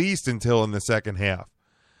guys at least until in the second half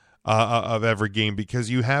of every game, because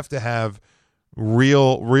you have to have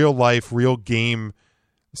real life, real game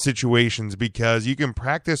situations, because you can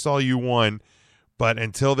practice all you want, but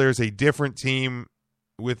until there's a different team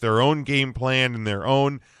with their own game plan and their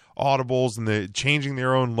own audibles and changing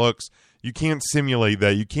their own looks, you can't simulate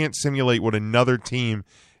that. You can't simulate what another team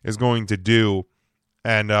is going to do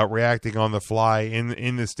and reacting on the fly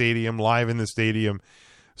in the stadium, live in the stadium.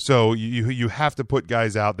 So you have to put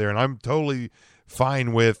guys out there, and I'm totally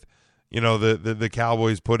fine with the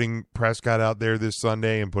Cowboys putting Prescott out there this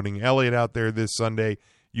Sunday and putting Elliott out there this Sunday.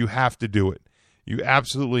 You have to do it. You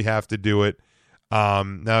absolutely have to do it.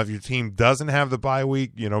 Now, if your team doesn't have the bye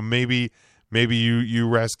week, maybe you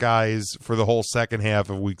rest guys for the whole second half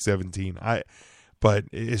of Week 17. But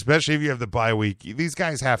especially if you have the bye week, these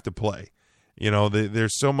guys have to play.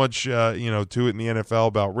 There's so much to it in the NFL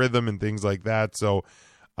about rhythm and things like that. So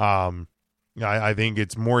I think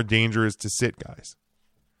it's more dangerous to sit guys.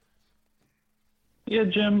 Yeah,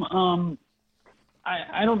 Jim.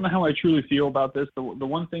 I don't know how I truly feel about this. The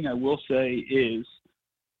one thing I will say is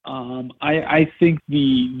I think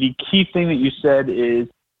the key thing that you said is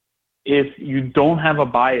if you don't have a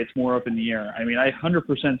bye, it's more up in the air. I mean, I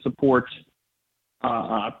 100% support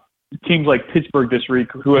teams like Pittsburgh this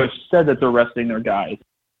week who have said that they're resting their guys.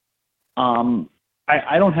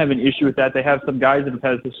 I don't have an issue with that. They have some guys that have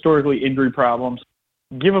had historically injury problems.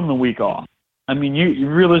 give them the week off. I mean, you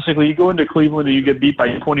realistically, you go into Cleveland and you get beat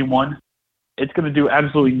by 21, it's going to do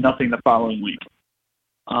absolutely nothing the following week.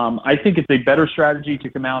 I think it's a better strategy to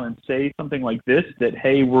come out and say something like this, that,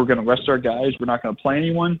 hey, we're going to rest our guys, we're not going to play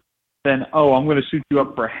anyone, than, oh, I'm going to suit you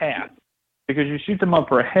up for a half. Because you shoot them up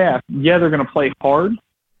for a half, yeah, they're going to play hard,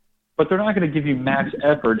 but they're not going to give you max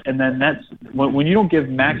effort. And then that's when you don't give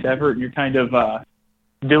max effort, you're kind of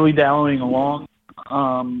dilly-dallying along.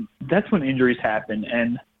 That's when injuries happen,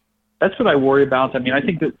 and that's what I worry about. I mean, I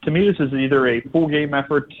think that, to me, this is either a full-game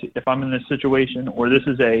effort if I'm in this situation, or this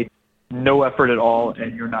is a no effort at all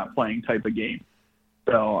and you're not playing type of game.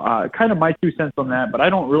 So kind of my 2 cents on that, but I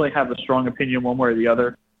don't really have a strong opinion one way or the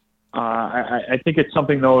other. I think it's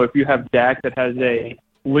something, though, if you have Dak that has a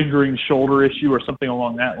lingering shoulder issue or something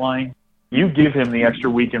along that line, you give him the extra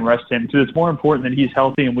week and rest him, because it's more important that he's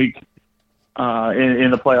healthy and weak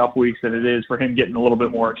in the playoff weeks than it is for him getting a little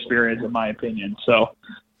bit more experience, in my opinion. So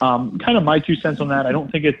kind of my 2 cents on that. I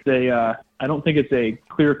don't think it's a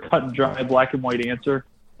clear cut and dry black and white answer.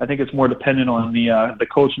 I think it's more dependent on the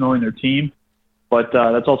coach knowing their team. But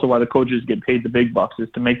that's also why the coaches get paid the big bucks, is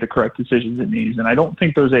to make the correct decisions in these. And I don't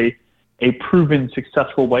think there's a proven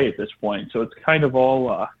successful way at this point. So it's kind of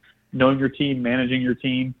all knowing your team, managing your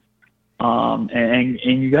team, and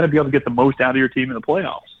you got to be able to get the most out of your team in the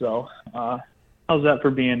playoffs. So how's that for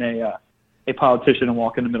being a politician and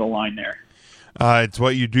walking the middle line there? It's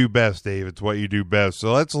what you do best, Dave. It's what you do best.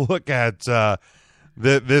 So let's look at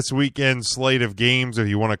this weekend slate of games, if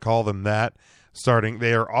you want to call them that. Starting,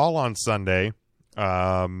 they are all on Sunday.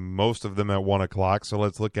 Most of them at 1 o'clock. So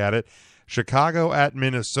let's look at it. Chicago at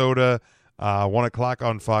Minnesota, 1 o'clock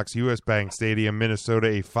on Fox, US Bank Stadium. Minnesota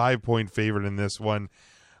a 5-point favorite in this one.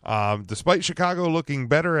 Despite Chicago looking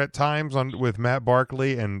better at times with Matt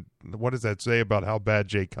Barkley, and what does that say about how bad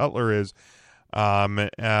Jay Cutler is?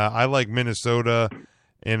 I like Minnesota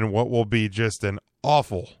in what will be just an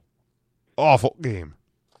awful game.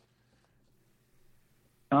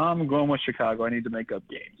 I'm going with Chicago. I need to make up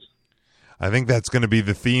games. I think that's going to be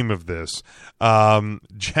the theme of this.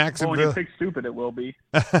 Jacksonville. When you pick stupid, it will be.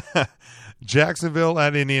 Jacksonville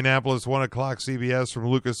at Indianapolis, 1 o'clock CBS from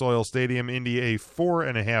Lucas Oil Stadium. Indy a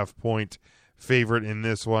 4.5-point favorite in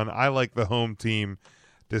this one. I like the home team,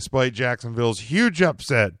 despite Jacksonville's huge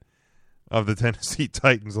upset of the Tennessee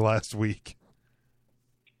Titans last week.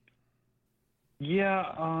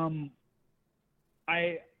 Yeah,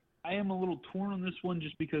 I am a little torn on this one,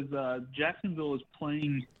 just because Jacksonville is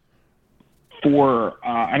playing for,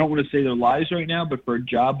 I don't want to say their lives right now, but for a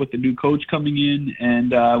job with the new coach coming in.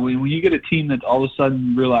 And when you get a team that all of a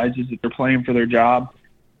sudden realizes that they're playing for their job,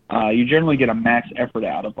 you generally get a max effort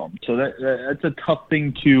out of them. So that's a tough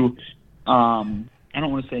thing to, I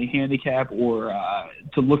don't want to say handicap or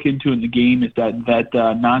to look into in the game. It's that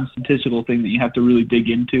non-statistical thing that you have to really dig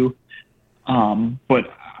into.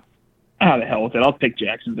 But how the hell with it? I'll pick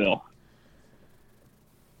Jacksonville.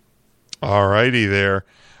 All righty there.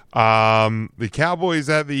 The Cowboys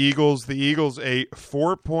at the Eagles. The Eagles a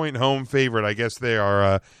 4-point home favorite. I guess they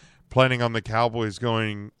are planning on the Cowboys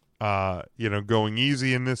going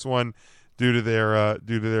easy in this one due to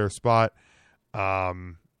their spot.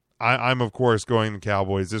 I'm of course going the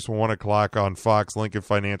Cowboys. This one 1 o'clock on Fox, Lincoln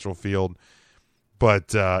Financial Field.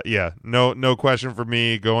 But no question for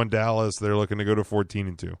me. Going Dallas. They're looking to go to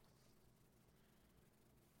 14-2.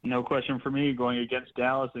 No question for me, going against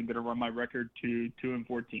Dallas and going to run my record to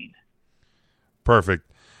 2-14.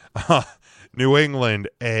 Perfect. New England,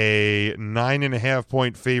 a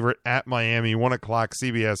 9.5-point favorite at Miami, 1 o'clock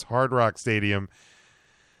CBS Hard Rock Stadium.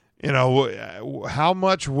 You know, how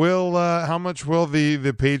much will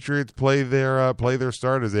the Patriots play their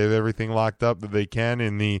starters? They have everything locked up that they can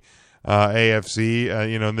in the AFC.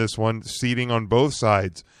 In this one, seating on both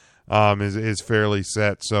sides is fairly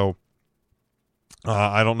set. So.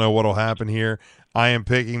 I don't know what will happen here. I am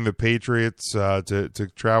picking the Patriots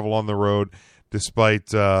to travel on the road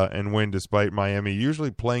and win despite Miami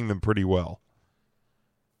usually playing them pretty well.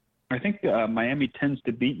 I think Miami tends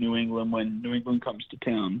to beat New England when New England comes to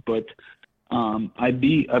town, but I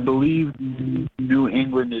believe New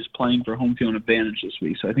England is playing for home field advantage this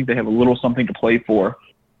week, so I think they have a little something to play for.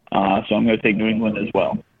 So I'm going to take New England as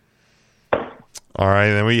well. All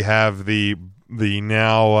right, then we have the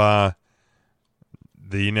now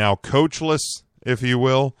coachless, if you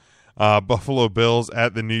will, Buffalo Bills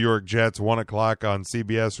at the New York Jets, 1 o'clock on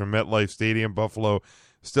CBS from MetLife Stadium. Buffalo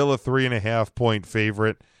still a 3.5-point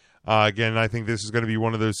favorite. Again, I think this is going to be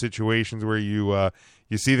one of those situations where you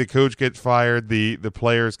see the coach get fired, the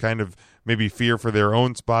players kind of maybe fear for their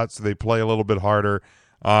own spots, so they play a little bit harder,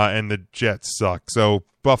 and the Jets suck. So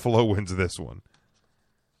Buffalo wins this one.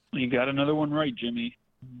 You got another one right, Jimmy.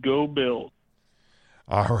 Go Bills.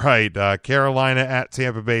 All right, Carolina at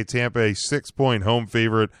Tampa Bay. Tampa, a 6-point home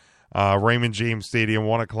favorite. Raymond James Stadium,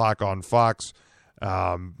 1 o'clock on Fox.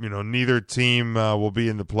 Neither team will be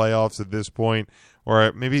in the playoffs at this point,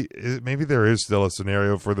 or maybe there is still a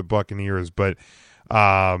scenario for the Buccaneers, but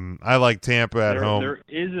I like Tampa at home. There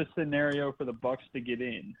is a scenario for the Bucs to get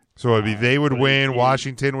in. So it'd be they would win,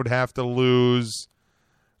 Washington would have to lose.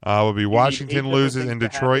 Would be Washington loses and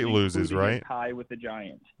Detroit loses, right? Tie with the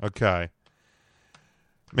Giants. Okay.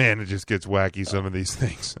 Man, it just gets wacky, some of these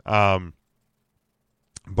things.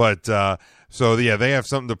 So they have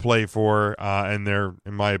something to play for, and they're,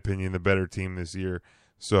 in my opinion, the better team this year.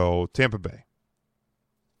 So Tampa Bay.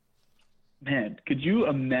 Man, could you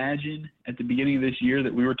imagine at the beginning of this year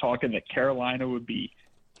that we were talking that Carolina would be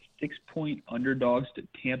 6-point underdogs to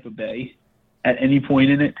Tampa Bay at any point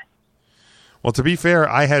in it? Well, to be fair,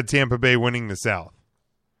 I had Tampa Bay winning the South,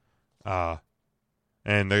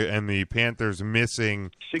 and the Panthers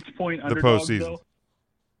missing 6-point the underdogs, postseason.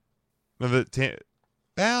 Though?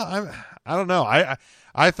 I don't know.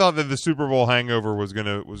 I thought that the Super Bowl hangover was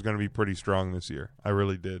gonna be pretty strong this year. I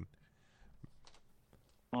really did.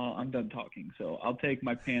 Well, I'm done talking, so I'll take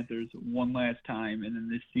my Panthers one last time, and then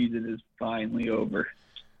this season is finally over.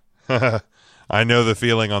 I know the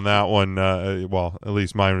feeling on that one. Well, at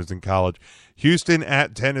least mine was in college. Houston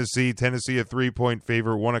at Tennessee. Tennessee a 3-point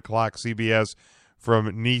favorite, 1 o'clock CBS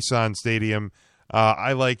from Nissan Stadium.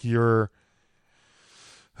 I like your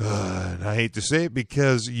and I hate to say it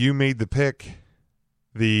because you made the pick,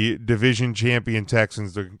 the division champion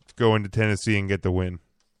Texans to go into Tennessee and get the win.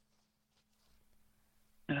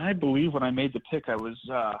 And I believe when I made the pick, I was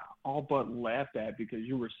all but laughed at because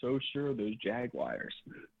you were so sure of those Jaguars.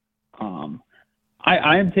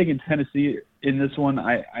 I am taking Tennessee in this one.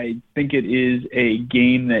 I think it is a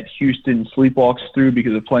game that Houston sleepwalks through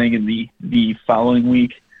because of playing in the following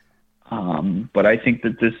week. But I think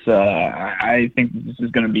that this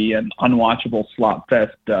is going to be an unwatchable slot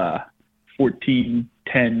fest,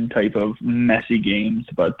 14-10 type of messy games.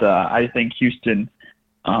 But I think Houston.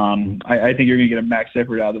 I think you're going to get a max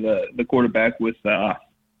effort out of the quarterback with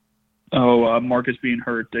Marcus being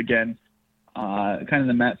hurt again. Kind of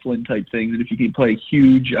the Matt Flynn type thing. That if you can play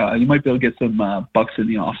huge, you might be able to get some bucks in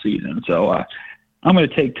the off season. So I'm going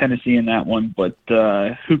to take Tennessee in that one. But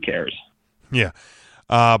who cares? Yeah.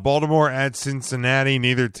 Baltimore at Cincinnati.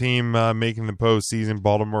 Neither team making the postseason.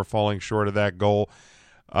 Baltimore falling short of that goal.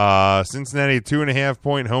 Cincinnati,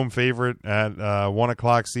 2.5-point home favorite at 1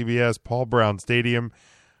 o'clock CBS, Paul Brown Stadium.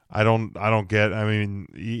 I don't get. I mean,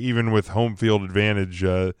 even with home field advantage,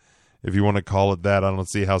 if you want to call it that, I don't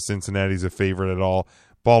see how Cincinnati's a favorite at all.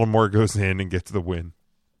 Baltimore goes in and gets the win.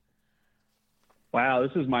 Wow,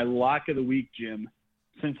 this is my lock of the week, Jim.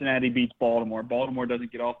 Cincinnati beats Baltimore. Baltimore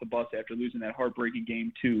doesn't get off the bus after losing that heartbreaking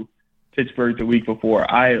game to Pittsburgh the week before.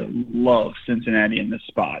 I love Cincinnati in this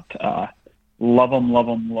spot. Love them, love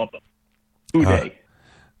them, love them. Who day?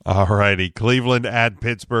 All righty. Cleveland at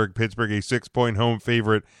Pittsburgh. Pittsburgh, a 6-point home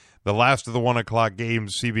favorite. The last of the 1 o'clock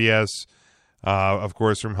games, CBS, of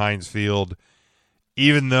course, from Heinz Field.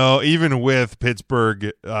 Even with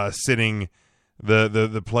Pittsburgh sitting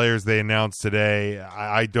the players they announced today,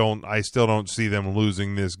 I still don't see them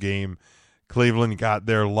losing this game. Cleveland got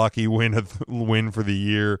their lucky win for the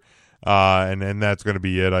year, and that's going to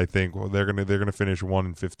be it. I think. Well, they're gonna finish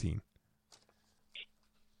 1-15.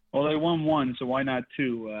 Well, they won one, so why not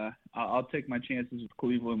two? I'll take my chances with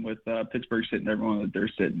Cleveland with Pittsburgh sitting everyone that they're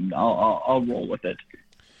sitting. I'll roll with it.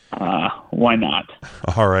 Why not?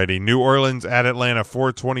 All righty. New Orleans at Atlanta,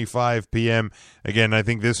 4:25 p.m. Again, I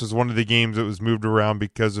think this was one of the games that was moved around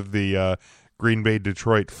because of the Green Bay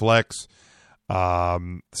Detroit flex.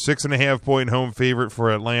 6.5-point home favorite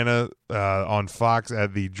for Atlanta on Fox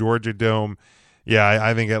at the Georgia Dome. Yeah,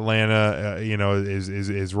 I think Atlanta,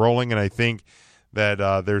 is rolling, and I think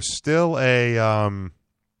that there's still a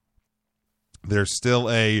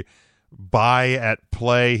buy at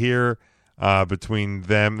play here between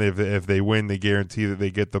them. If they win, they guarantee that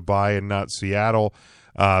they get the buy and not Seattle.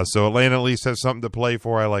 So Atlanta at least has something to play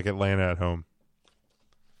for. I like Atlanta at home.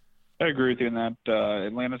 I agree with you in that.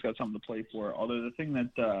 Atlanta's got something to play for. Although the thing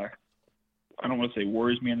that I don't want to say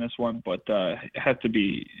worries me in this one, but has to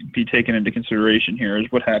be taken into consideration here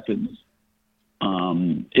is what happens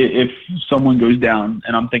if someone goes down,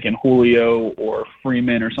 and I'm thinking Julio or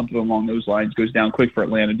Freeman or something along those lines goes down quick for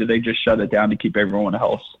Atlanta. Do they just shut it down to keep everyone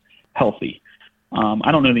healthy?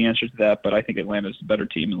 I don't know the answer to that, but I think Atlanta's the better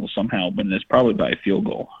team and will somehow win this, probably by a field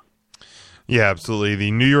goal. Yeah, absolutely.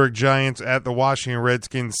 The New York Giants at the Washington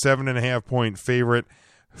Redskins, 7.5-point favorite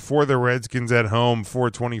for the Redskins at home,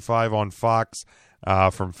 4:25 on Fox.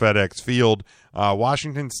 from FedEx Field.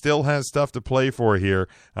 Washington still has stuff to play for here,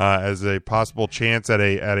 as a possible chance at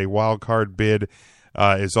a wild card bid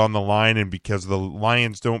is on the line, and because the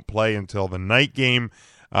Lions don't play until the night game,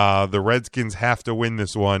 the Redskins have to win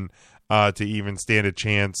this one to even stand a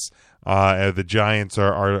chance. The Giants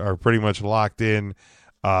are pretty much locked in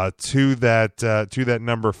to that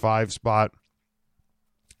number 5 spot.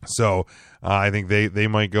 So I think they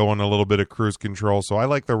might go on a little bit of cruise control. So I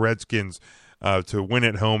like the Redskins to win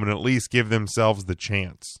at home and at least give themselves the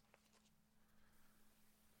chance.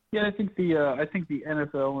 Yeah, I think the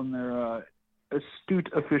NFL and their astute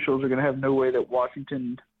officials are going to have no way that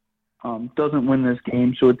Washington doesn't win this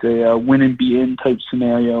game. So it's a win and be in type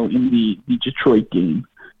scenario in the Detroit game.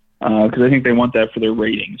 Because I think they want that for their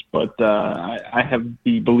ratings. But I have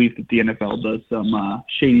the belief that the NFL does some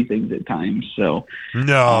shady things at times. So no,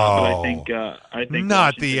 but I think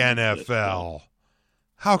not Washington the NFL.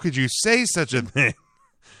 How could you say such a thing?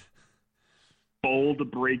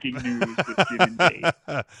 Bold breaking news with Jim and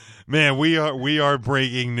Dave. Man, we are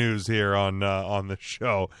breaking news here on the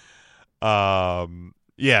show.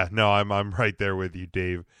 Yeah, no, I'm right there with you,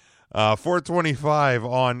 Dave. 4:25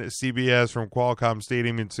 on CBS from Qualcomm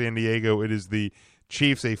Stadium in San Diego. It is the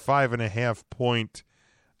Chiefs, a 5.5 point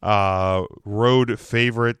road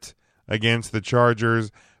favorite against the Chargers.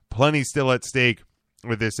 Plenty still at stake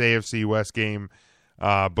with this AFC West game.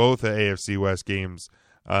 Both AFC West games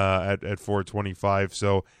at 4:25.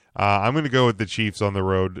 So I'm going to go with the Chiefs on the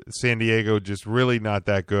road. San Diego just really not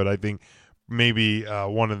that good. I think maybe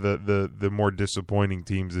one of the more disappointing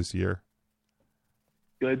teams this year.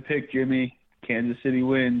 Good pick, Jimmy. Kansas City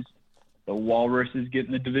wins. The Walrus is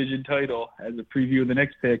getting the division title as a preview of the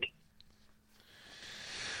next pick.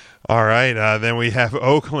 All right, then we have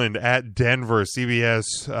Oakland at Denver, CBS,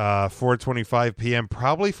 4:25 p.m.,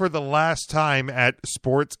 probably for the last time at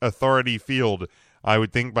Sports Authority Field. I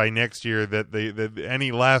would think by next year that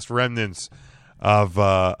any last remnants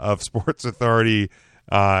of Sports Authority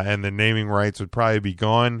and the naming rights would probably be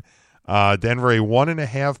gone. Denver, a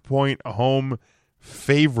 1.5 point home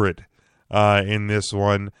favorite in this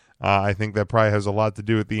one. I think that probably has a lot to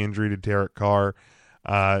do with the injury to Derek Carr.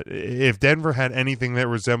 If Denver had anything that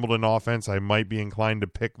resembled an offense, I might be inclined to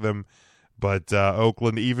pick them. But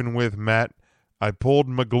Oakland, even with Matt, I pulled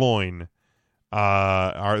McGloin.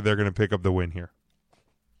 They're going to pick up the win here.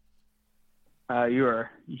 You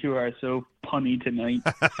are so punny tonight.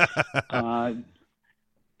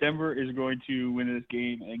 Denver is going to win this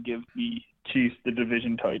game and give the Chiefs the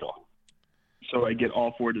division title. So I get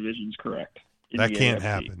all 4 divisions correct. That can't AFC.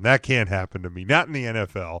 Happen. That can't happen to me. Not in the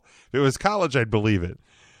NFL. If it was college, I'd believe it.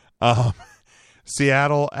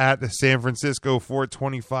 Seattle at San Francisco,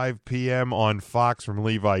 4:25 p.m. on Fox from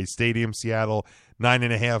Levi Stadium. Seattle,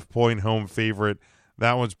 9.5 point home favorite.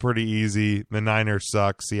 That one's pretty easy. The Niners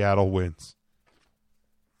suck. Seattle wins.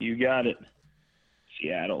 You got it.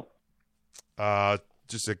 Seattle.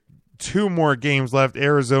 Just 2 more games left.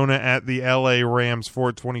 Arizona at the LA Rams,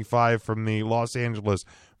 4:25 from the Los Angeles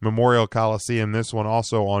Memorial Coliseum. This one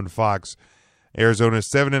also on Fox. Arizona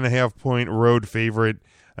 7.5 point road favorite.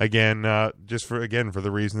 Again, for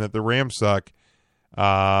the reason that the Rams suck.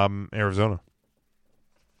 Arizona.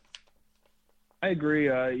 I agree.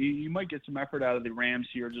 You might get some effort out of the Rams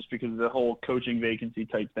here just because of the whole coaching vacancy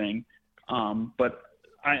type thing. But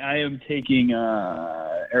I am taking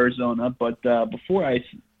Arizona. But before I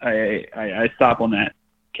stop on that,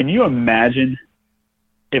 can you imagine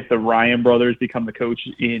if the Ryan brothers become the coach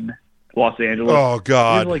in Los Angeles? Oh,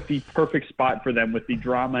 God. It's like the perfect spot for them with the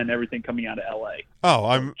drama and everything coming out of L.A. Oh,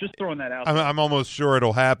 I'm just throwing that out. I'm almost sure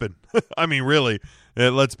it'll happen. I mean, really,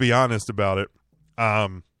 let's be honest about it.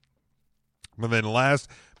 But then last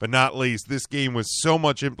but not least, this game was so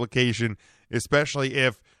much implication, especially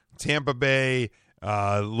if Tampa Bay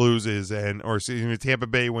loses Tampa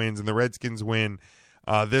Bay wins and the Redskins win.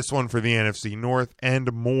 This one for the NFC North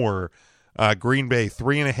and more. Green Bay,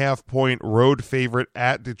 3.5 point road favorite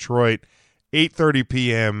at Detroit, 8:30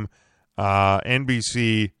 p.m.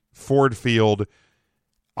 NBC, Ford Field.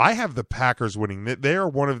 I have the Packers winning. They are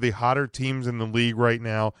one of the hotter teams in the league right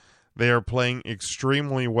now. They are playing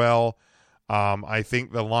extremely well. I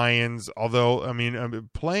think the Lions,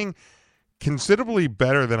 playing considerably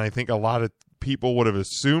better than I think a lot of people would have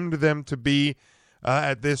assumed them to be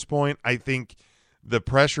at this point. I think the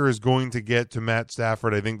pressure is going to get to Matt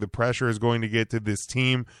Stafford. I think the pressure is going to get to this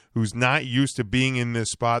team who's not used to being in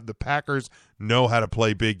this spot. The Packers know how to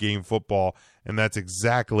play big game football, and that's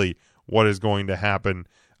exactly what is going to happen.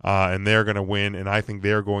 And they're going to win, and I think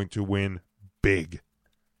they're going to win big.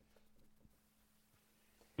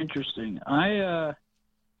 Interesting. I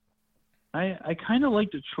I kind of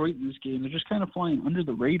like Detroit in this game. They're just kind of flying under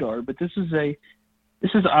the radar, but this is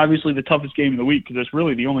obviously the toughest game of the week because it's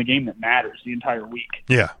really the only game that matters the entire week.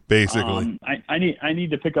 Yeah, basically. I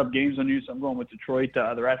need to pick up games on you, so I'm going with Detroit.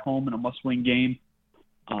 They're at home in a must-win game.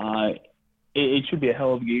 It should be a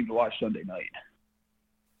hell of a game to watch Sunday night.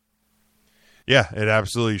 Yeah, it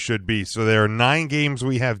absolutely should be. So there are 9 games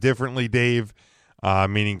we have differently, Dave,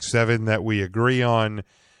 meaning 7 that we agree on.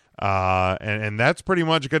 And that's pretty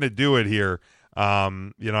much going to do it here.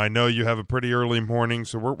 I know you have a pretty early morning,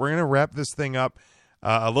 so we're going to wrap this thing up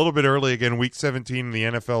a little bit early. Again, Week 17 in the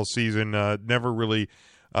NFL season never really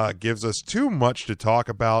gives us too much to talk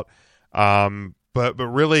about. But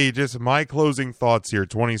really, just my closing thoughts here,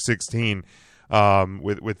 2016,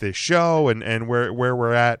 with this show and where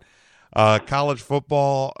we're at. College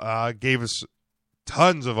football gave us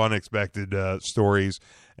tons of unexpected stories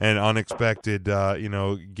and unexpected,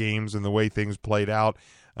 games and the way things played out.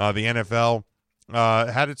 The NFL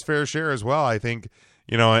had its fair share as well, I think.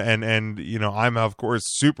 I'm of course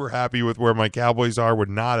super happy with where my Cowboys are. Would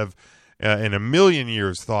not have in a million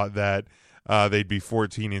years thought that they'd be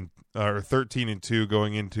 13-2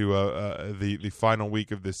 going into the final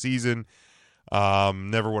week of the season.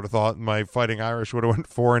 Never would have thought my Fighting Irish would have went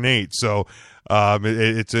 4-8. So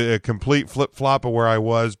it's a complete flip flop of where I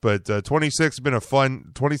was. But 2016 has been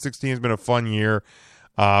a fun year.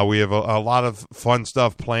 We have a lot of fun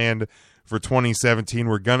stuff planned for 2017.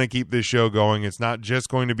 We're gonna keep this show going. It's not just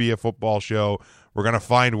going to be a football show. We're gonna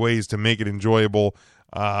find ways to make it enjoyable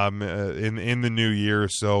in the new year.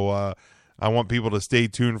 So I want people to stay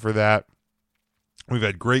tuned for that. We've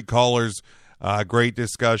had great callers. Great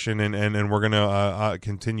discussion, and we're going to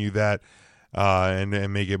continue that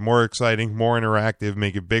and make it more exciting, more interactive,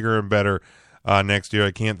 make it bigger and better next year.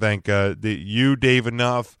 I can't thank you, Dave,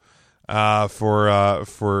 enough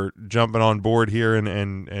for jumping on board here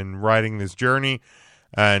and riding this journey,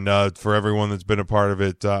 and for everyone that's been a part of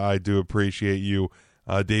it. I do appreciate you,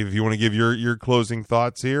 Dave. If you want to give your closing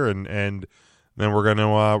thoughts here, and then we're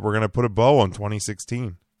gonna put a bow on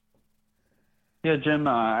 2016. Yeah, Jim,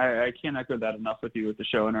 I can't echo that enough with you with the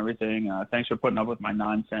show and everything. Thanks for putting up with my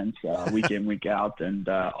nonsense week in, week out, and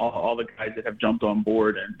all the guys that have jumped on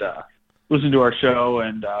board and listened to our show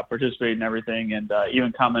and participated in everything, and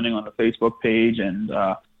even commenting on the Facebook page and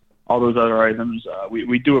all those other items.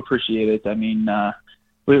 We do appreciate it. I mean,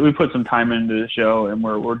 we put some time into the show, and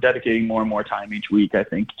we're dedicating more and more time each week, I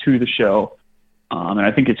think, to the show. And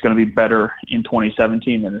I think it's going to be better in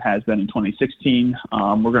 2017 than it has been in 2016.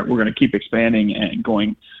 We're going to keep expanding and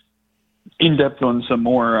going in depth on some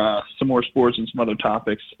more sports and some other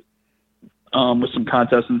topics with some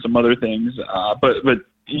contests and some other things. But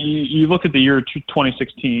you look at the year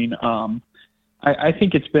 2016. I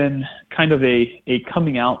think it's been kind of a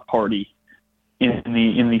coming out party in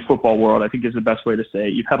the football world. I think is the best way to say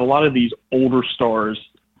it. You've had a lot of these older stars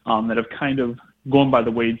that have kind of gone by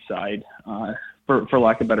the wayside. For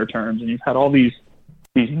lack of better terms, and you've had all these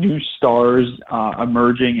new stars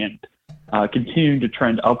emerging and continuing to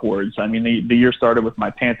trend upwards. I mean, the year started with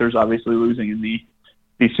my Panthers obviously losing in the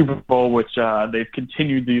Super Bowl, which they've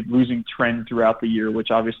continued the losing trend throughout the year,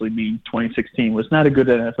 which obviously means 2016 was not a good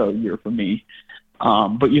NFL year for me.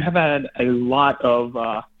 But you have had a lot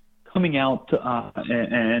of coming out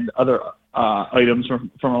and other items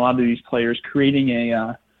from a lot of these players, creating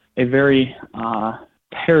a very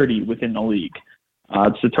parity within the league.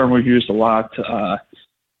 It's a term we've used a lot,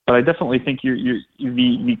 but I definitely think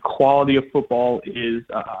the quality of football is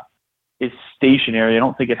stationary. I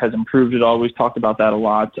don't think it has improved at all. We've talked about that a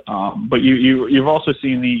lot, but you've also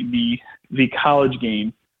seen the college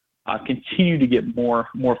game continue to get more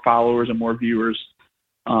followers and more viewers,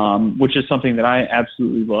 which is something that I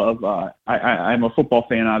absolutely love. I'm a football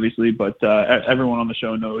fan, obviously, but everyone on the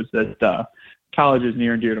show knows that college is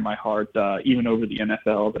near and dear to my heart, even over the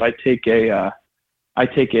NFL. That I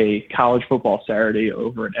take a college football Saturday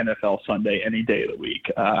over an NFL Sunday any day of the week.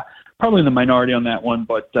 Probably in the minority on that one,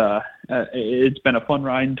 but it's been a fun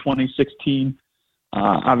ride in 2016.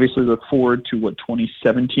 Obviously look forward to what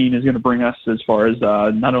 2017 is going to bring us as far as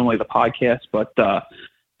not only the podcast, but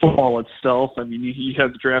football itself. I mean, you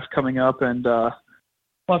have the draft coming up, and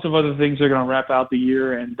lots of other things are going to wrap out the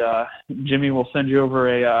year, and Jimmy will send you over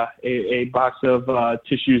a box of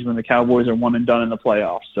tissues when the Cowboys are one and done in the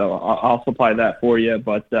playoffs. So I'll supply that for you.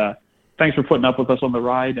 But thanks for putting up with us on the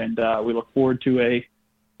ride, and we look forward to a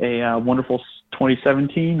wonderful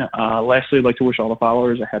 2017. Lastly, I'd like to wish all the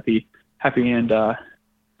followers a happy and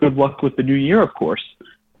good luck with the new year, of course.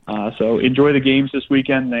 So enjoy the games this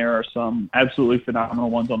weekend. There are some absolutely phenomenal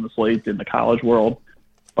ones on the slate in the college world.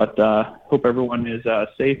 But hope everyone is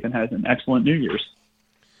safe and has an excellent New Year's.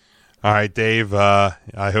 All right, Dave. I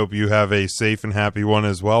hope you have a safe and happy one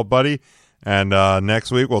as well, buddy. And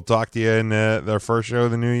next week we'll talk to you in their first show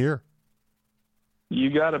of the new year. You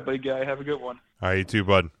got it, big guy. Have a good one. All right, you too,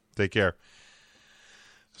 bud. Take care.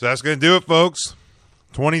 So that's going to do it, folks.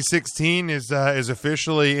 2016 is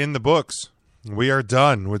officially in the books. We are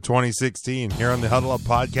done with 2016 here on the Huddle Up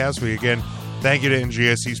Podcast. We again thank you to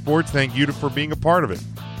NGSC Sports. Thank you for being a part of it.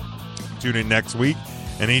 Tune in next week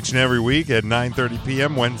and each and every week at 9:30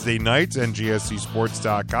 p.m. Wednesday nights,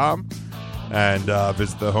 ngscsports.com, and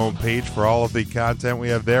visit the homepage for all of the content we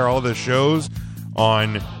have there, all the shows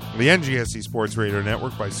on the NGSC Sports Radio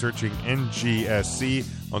Network by searching NGSC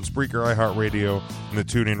on Spreaker, iHeartRadio, and the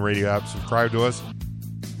TuneIn Radio app. Subscribe to us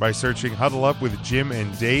by searching Huddle Up with Jim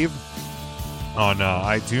and Dave on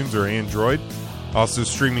iTunes or Android. Also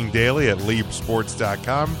streaming daily at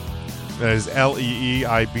leibsports.com. That is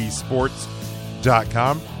LEEIB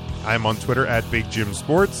sports.com. I'm on Twitter at Big Jim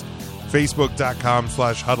Sports.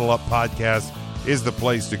 Facebook.com/Huddle Up Podcast is the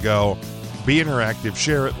place to go. Be interactive.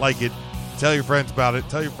 Share it. Like it. Tell your friends about it.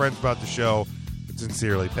 Tell your friends about the show. But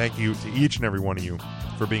sincerely, thank you to each and every one of you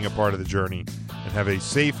for being a part of the journey. And have a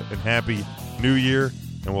safe and happy New Year.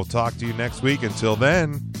 And we'll talk to you next week. Until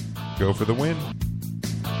then, go for the win.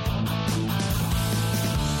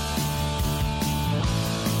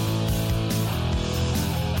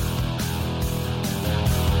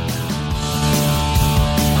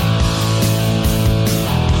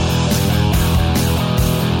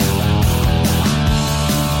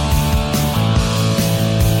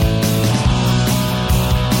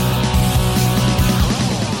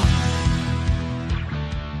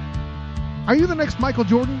 Are you the next Michael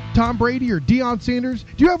Jordan, Tom Brady, or Deion Sanders?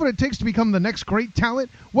 Do you have what it takes to become the next great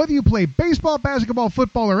talent? Whether you play baseball, basketball,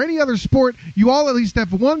 football, or any other sport, you all at least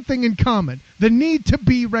have one thing in common: the need to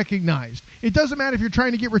be recognized. It doesn't matter if you're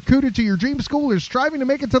trying to get recruited to your dream school or striving to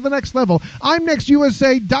make it to the next level.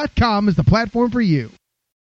 I'mNextUSA.com is the platform for you.